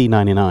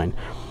 $50.99.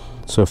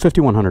 So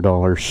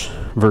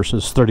 $5,100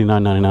 versus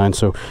 $39.99.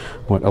 So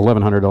what,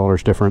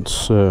 $1,100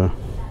 difference,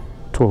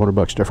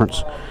 $1,200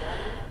 difference.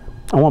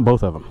 I want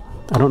both of them.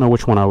 I don't know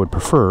which one I would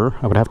prefer.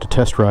 I would have to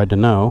test ride to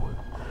know.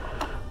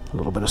 A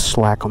little bit of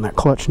slack on that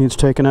clutch needs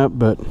taken up,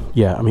 but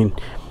yeah, I mean,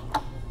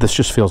 this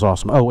just feels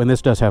awesome. Oh, and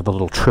this does have the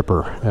little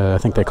tripper. I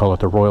think they call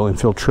it the Royal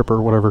Enfield tripper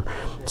or whatever.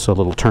 It's a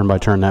little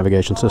turn-by-turn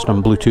navigation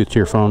system, Bluetooth to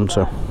your phone.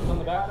 So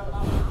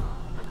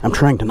I'm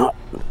trying to not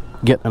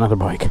get another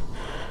bike.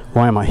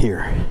 Why am I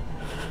here?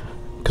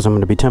 Because I'm going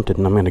to be tempted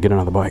and I'm going to get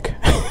another bike.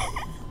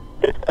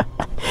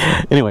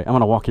 Anyway, I'm going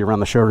to walk you around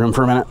the showroom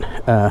for a minute.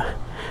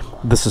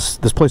 This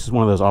place is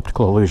one of those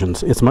optical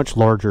illusions. It's much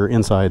larger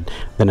inside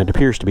than it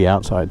appears to be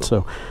outside.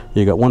 So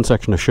you got one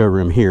section of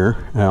showroom here.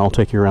 I'll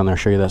take you around there,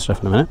 show you that stuff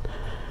in a minute.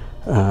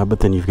 But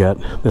then you've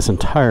got this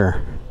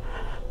entire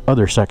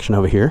other section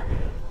over here.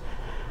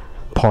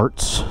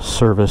 Parts,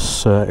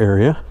 service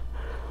area.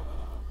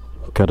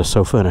 Got a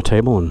sofa and a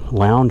table and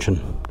lounge,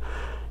 and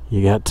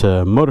you got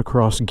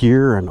motocross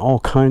gear and all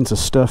kinds of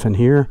stuff in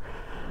here.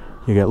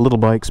 You got little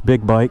bikes,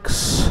 big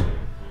bikes.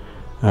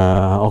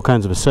 All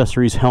kinds of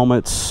accessories,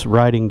 helmets,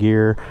 riding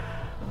gear.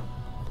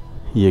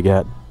 You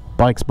got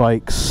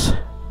bikes,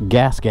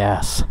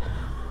 gas.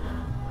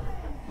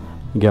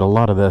 You got a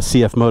lot of the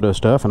CF Moto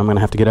stuff, and I'm going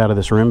to have to get out of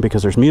this room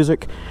because there's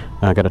music.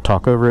 I got to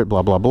talk over it,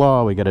 blah, blah,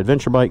 blah. We got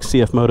adventure bikes,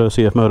 CF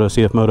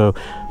Moto,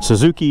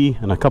 Suzuki,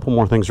 and a couple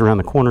more things around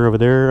the corner over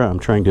there. I'm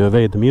trying to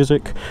evade the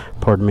music.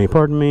 Pardon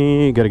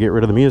me. Got to get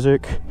rid of the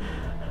music.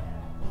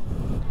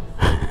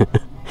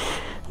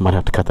 Might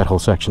have to cut that whole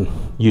section.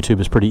 YouTube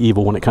is pretty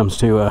evil when it comes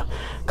to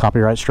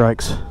copyright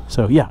strikes.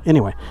 So yeah,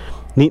 anyway,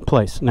 neat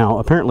place. Now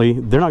apparently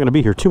they're not going to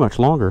be here too much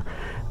longer.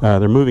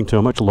 They're moving to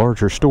a much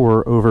larger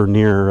store over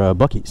near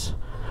Buc-ee's,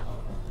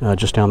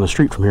 just down the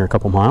street from here a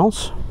couple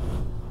miles.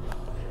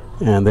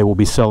 And they will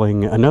be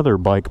selling another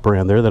bike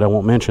brand there that I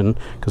won't mention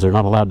because they're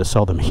not allowed to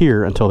sell them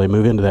here until they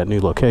move into that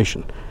new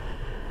location.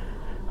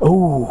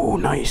 Oh,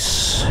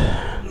 nice.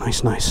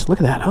 Nice, nice. Look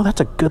at that. Oh,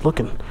 that's a good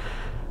looking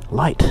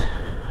light.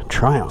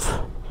 Triumph.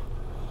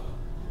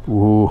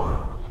 Ooh.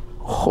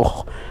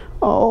 Oh,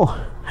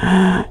 oh,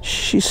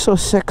 she's so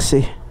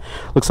sexy.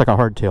 Looks like a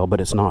hardtail, but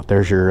it's not.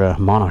 There's your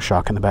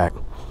monoshock in the back.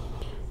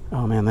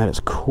 Oh man, that is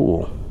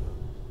cool.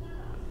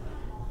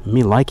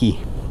 Me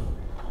likey.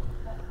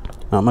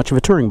 Not much of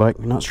a touring bike.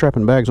 You're not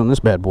strapping bags on this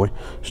bad boy.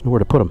 There's nowhere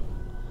to put them.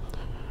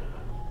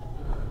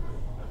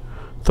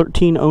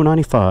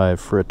 $13,095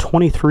 for a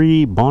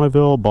 23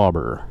 Bonneville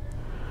Bobber.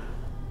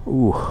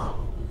 Ooh,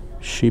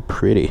 she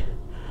pretty.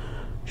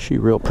 She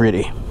real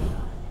pretty.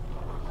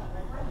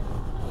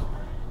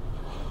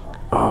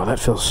 Oh, that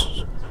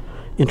feels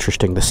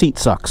interesting. The seat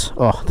sucks.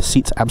 Oh, the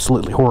seat's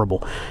absolutely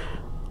horrible.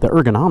 The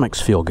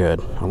ergonomics feel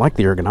good. I like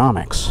the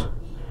ergonomics.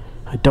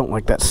 I don't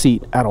like that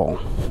seat at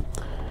all.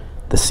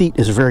 The seat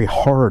is very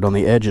hard on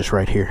the edges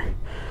right here.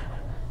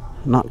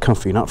 Not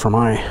comfy, not for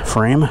my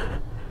frame.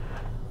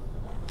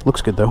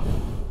 Looks good though.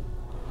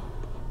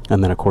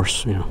 And then of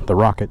course, you know, the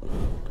rocket.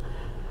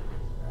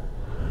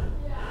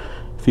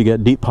 If you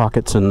got deep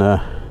pockets and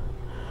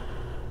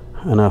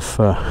enough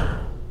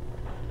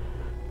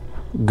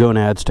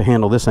gonads to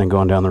handle this thing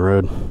going down the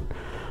road.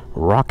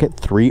 Rocket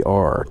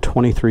 3R,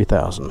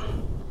 23,000.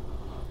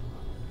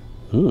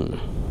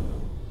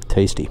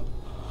 Tasty.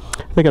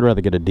 I think I'd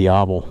rather get a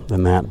Diablo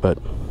than that, but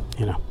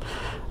you know,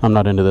 I'm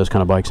not into those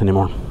kind of bikes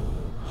anymore.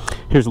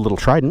 Here's a little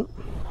Trident.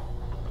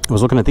 I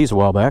was looking at these a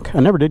while back. I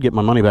never did get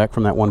my money back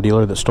from that one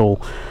dealer that stole,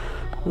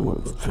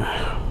 what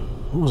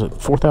was it,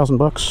 4,000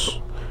 bucks?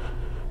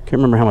 Can't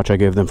remember how much I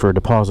gave them for a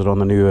deposit on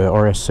the new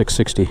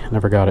RS660.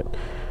 Never got it.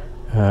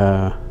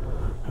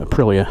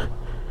 Aprilia.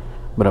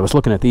 But I was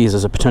looking at these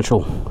as a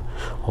potential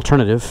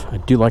alternative. I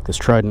do like this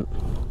Trident.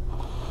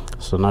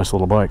 It's a nice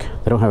little bike.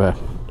 They don't have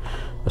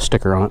a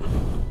sticker on it,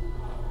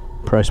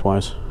 price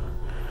wise.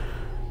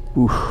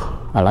 Ooh,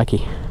 I like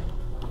it.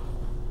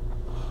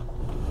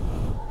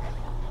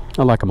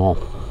 I like them all.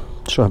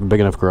 Still have a big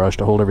enough garage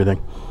to hold everything.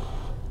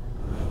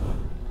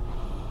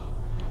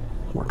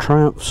 More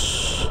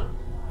Triumphs.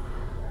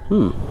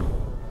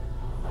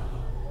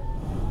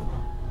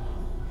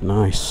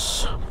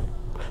 Nice.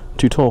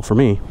 Too tall for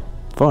me.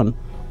 Fun,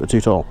 but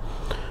too tall.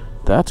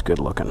 That's good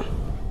looking.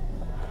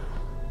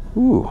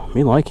 Ooh,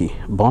 me likey.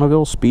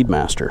 Bonneville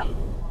Speedmaster.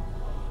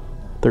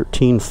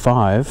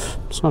 $13,500.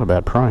 It's not a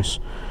bad price.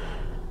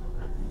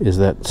 Is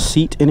that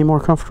seat any more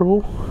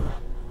comfortable?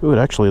 Ooh, it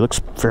actually looks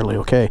fairly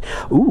okay.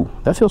 Ooh,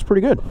 that feels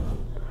pretty good.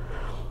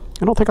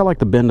 I don't think I like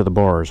the bend of the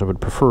bars. I would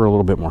prefer a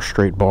little bit more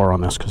straight bar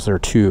on this because they're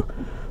too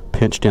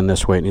pinched in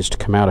this way. It needs to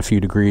come out a few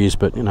degrees,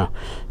 but you know,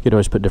 you could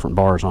always put different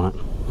bars on it.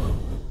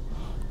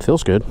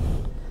 Feels good.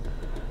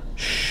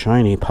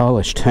 Shiny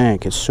polished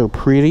tank. It's so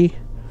pretty.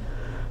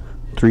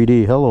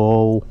 3D,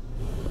 hello.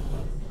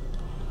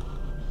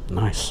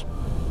 Nice.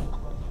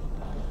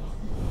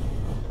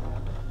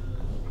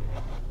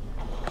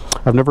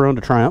 I've never owned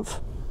a Triumph,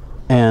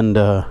 and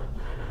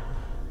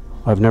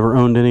I've never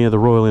owned any of the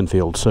Royal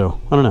Enfield,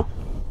 so I don't know.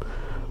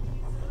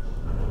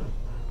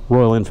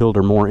 Royal Enfield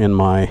are more in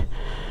my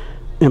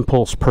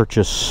impulse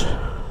purchase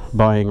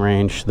buying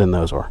range than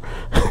those are.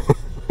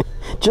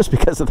 Just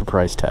because of the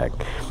price tag.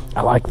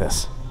 I like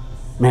this.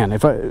 Man,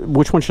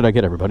 which one should I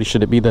get, everybody?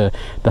 Should it be the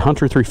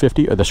Hunter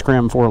 350 or the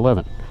Scram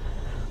 411?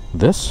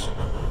 This?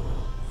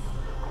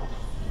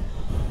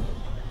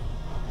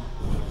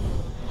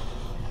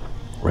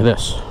 Or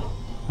this?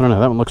 I don't know.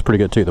 That one looks pretty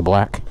good too. The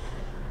black.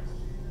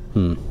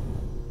 No,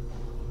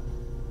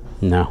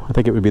 I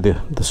think it would be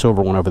the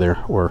silver one over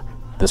there, or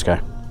this guy.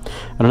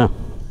 I don't know.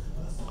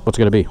 What's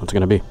it gonna be? What's it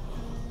gonna be?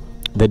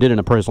 They did an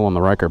appraisal on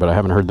the Ryker, but I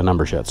haven't heard the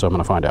numbers yet, so I'm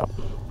gonna find out.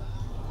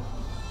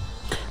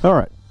 All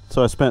right.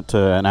 So I spent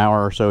an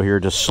hour or so here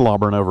just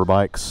slobbering over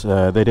bikes.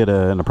 They did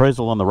an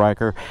appraisal on the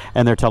Ryker,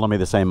 and they're telling me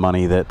the same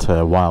money that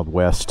Wild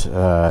West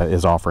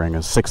is offering,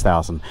 is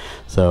 $6,000.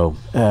 So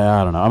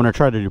I don't know. I'm going to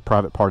try to do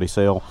private party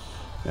sale,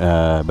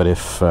 but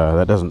if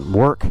that doesn't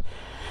work,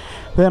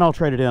 then I'll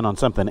trade it in on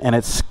something. And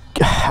I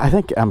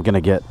think I'm going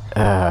to get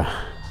a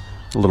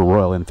little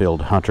Royal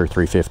Enfield Hunter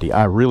 350.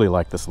 I really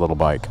like this little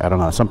bike. I don't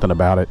know, something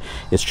about it.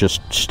 It's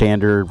just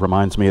standard.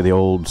 Reminds me of the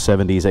old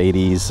 70s,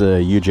 80s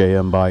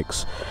UJM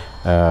bikes.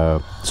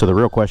 So the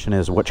real question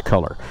is, which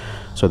color?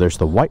 So there's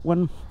the white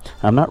one.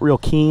 I'm not real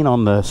keen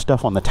on the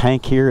stuff on the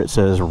tank here. It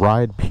says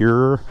Ride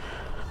Pure.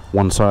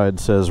 One side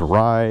says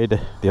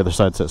Ride, the other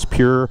side says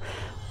Pure,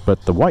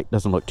 but the white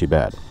doesn't look too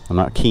bad. I'm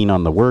not keen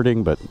on the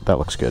wording, but that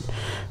looks good.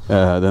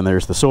 Then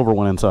there's the silver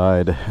one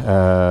inside.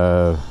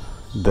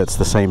 That's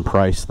the same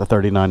price, the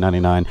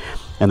 $39.99.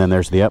 And then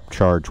there's the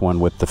upcharge one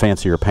with the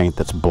fancier paint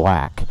that's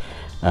black,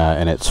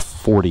 and it's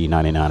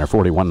 $40.99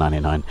 or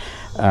 $41.99.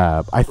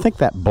 I think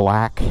that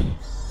black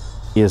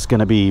is going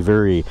to be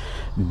very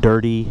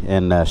dirty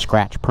and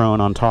scratch prone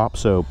on top,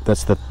 so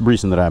that's the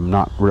reason that I'm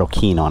not real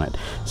keen on it.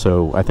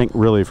 So I think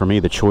really for me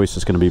the choice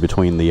is going to be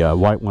between the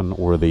white one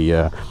or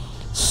the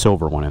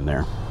silver one in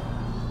there.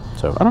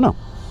 So I don't know.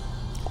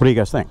 What do you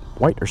guys think?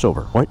 White or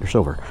silver? White or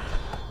silver?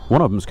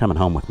 One of them is coming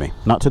home with me.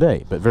 Not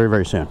today, but very,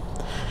 very soon.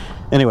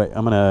 Anyway,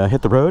 I'm gonna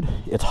hit the road.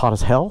 It's hot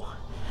as hell.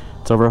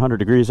 It's over 100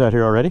 degrees out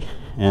here already,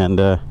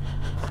 and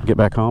get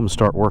back home and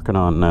start working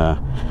on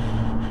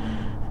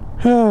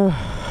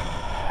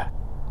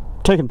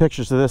taking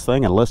pictures of this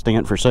thing and listing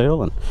it for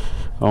sale and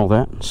all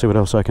that. See what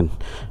else I can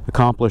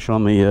accomplish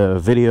on the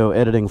video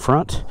editing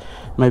front.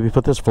 Maybe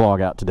put this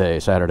vlog out today,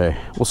 Saturday.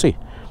 We'll see.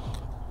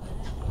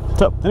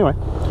 So anyway,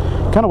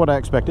 kind of what I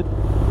expected.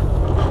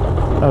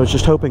 I was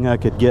just hoping I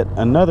could get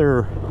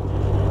another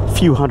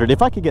few hundred.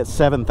 If I could get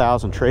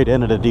 7,000 trade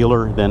in at a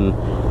dealer, then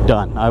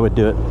done. I would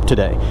do it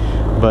today.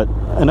 But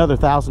another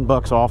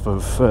 $1,000 off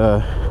of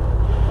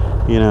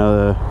you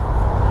know,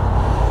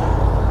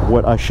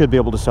 what I should be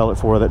able to sell it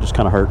for, that just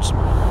kind of hurts.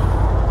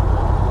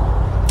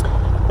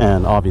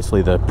 And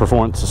obviously the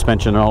performance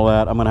suspension and all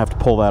that, I'm gonna have to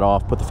pull that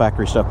off, put the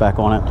factory stuff back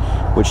on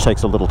it, which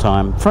takes a little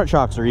time. Front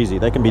shocks are easy.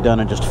 They can be done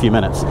in just a few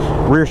minutes.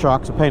 Rear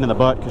shocks a pain in the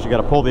butt because you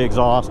got to pull the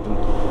exhaust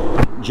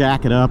and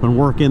jack it up and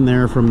work in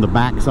there from the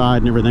back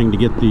side and everything to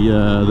get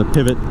the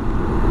pivot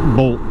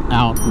bolt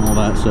out and all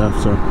that stuff.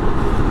 So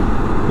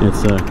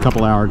it's a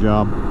couple-hour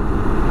job.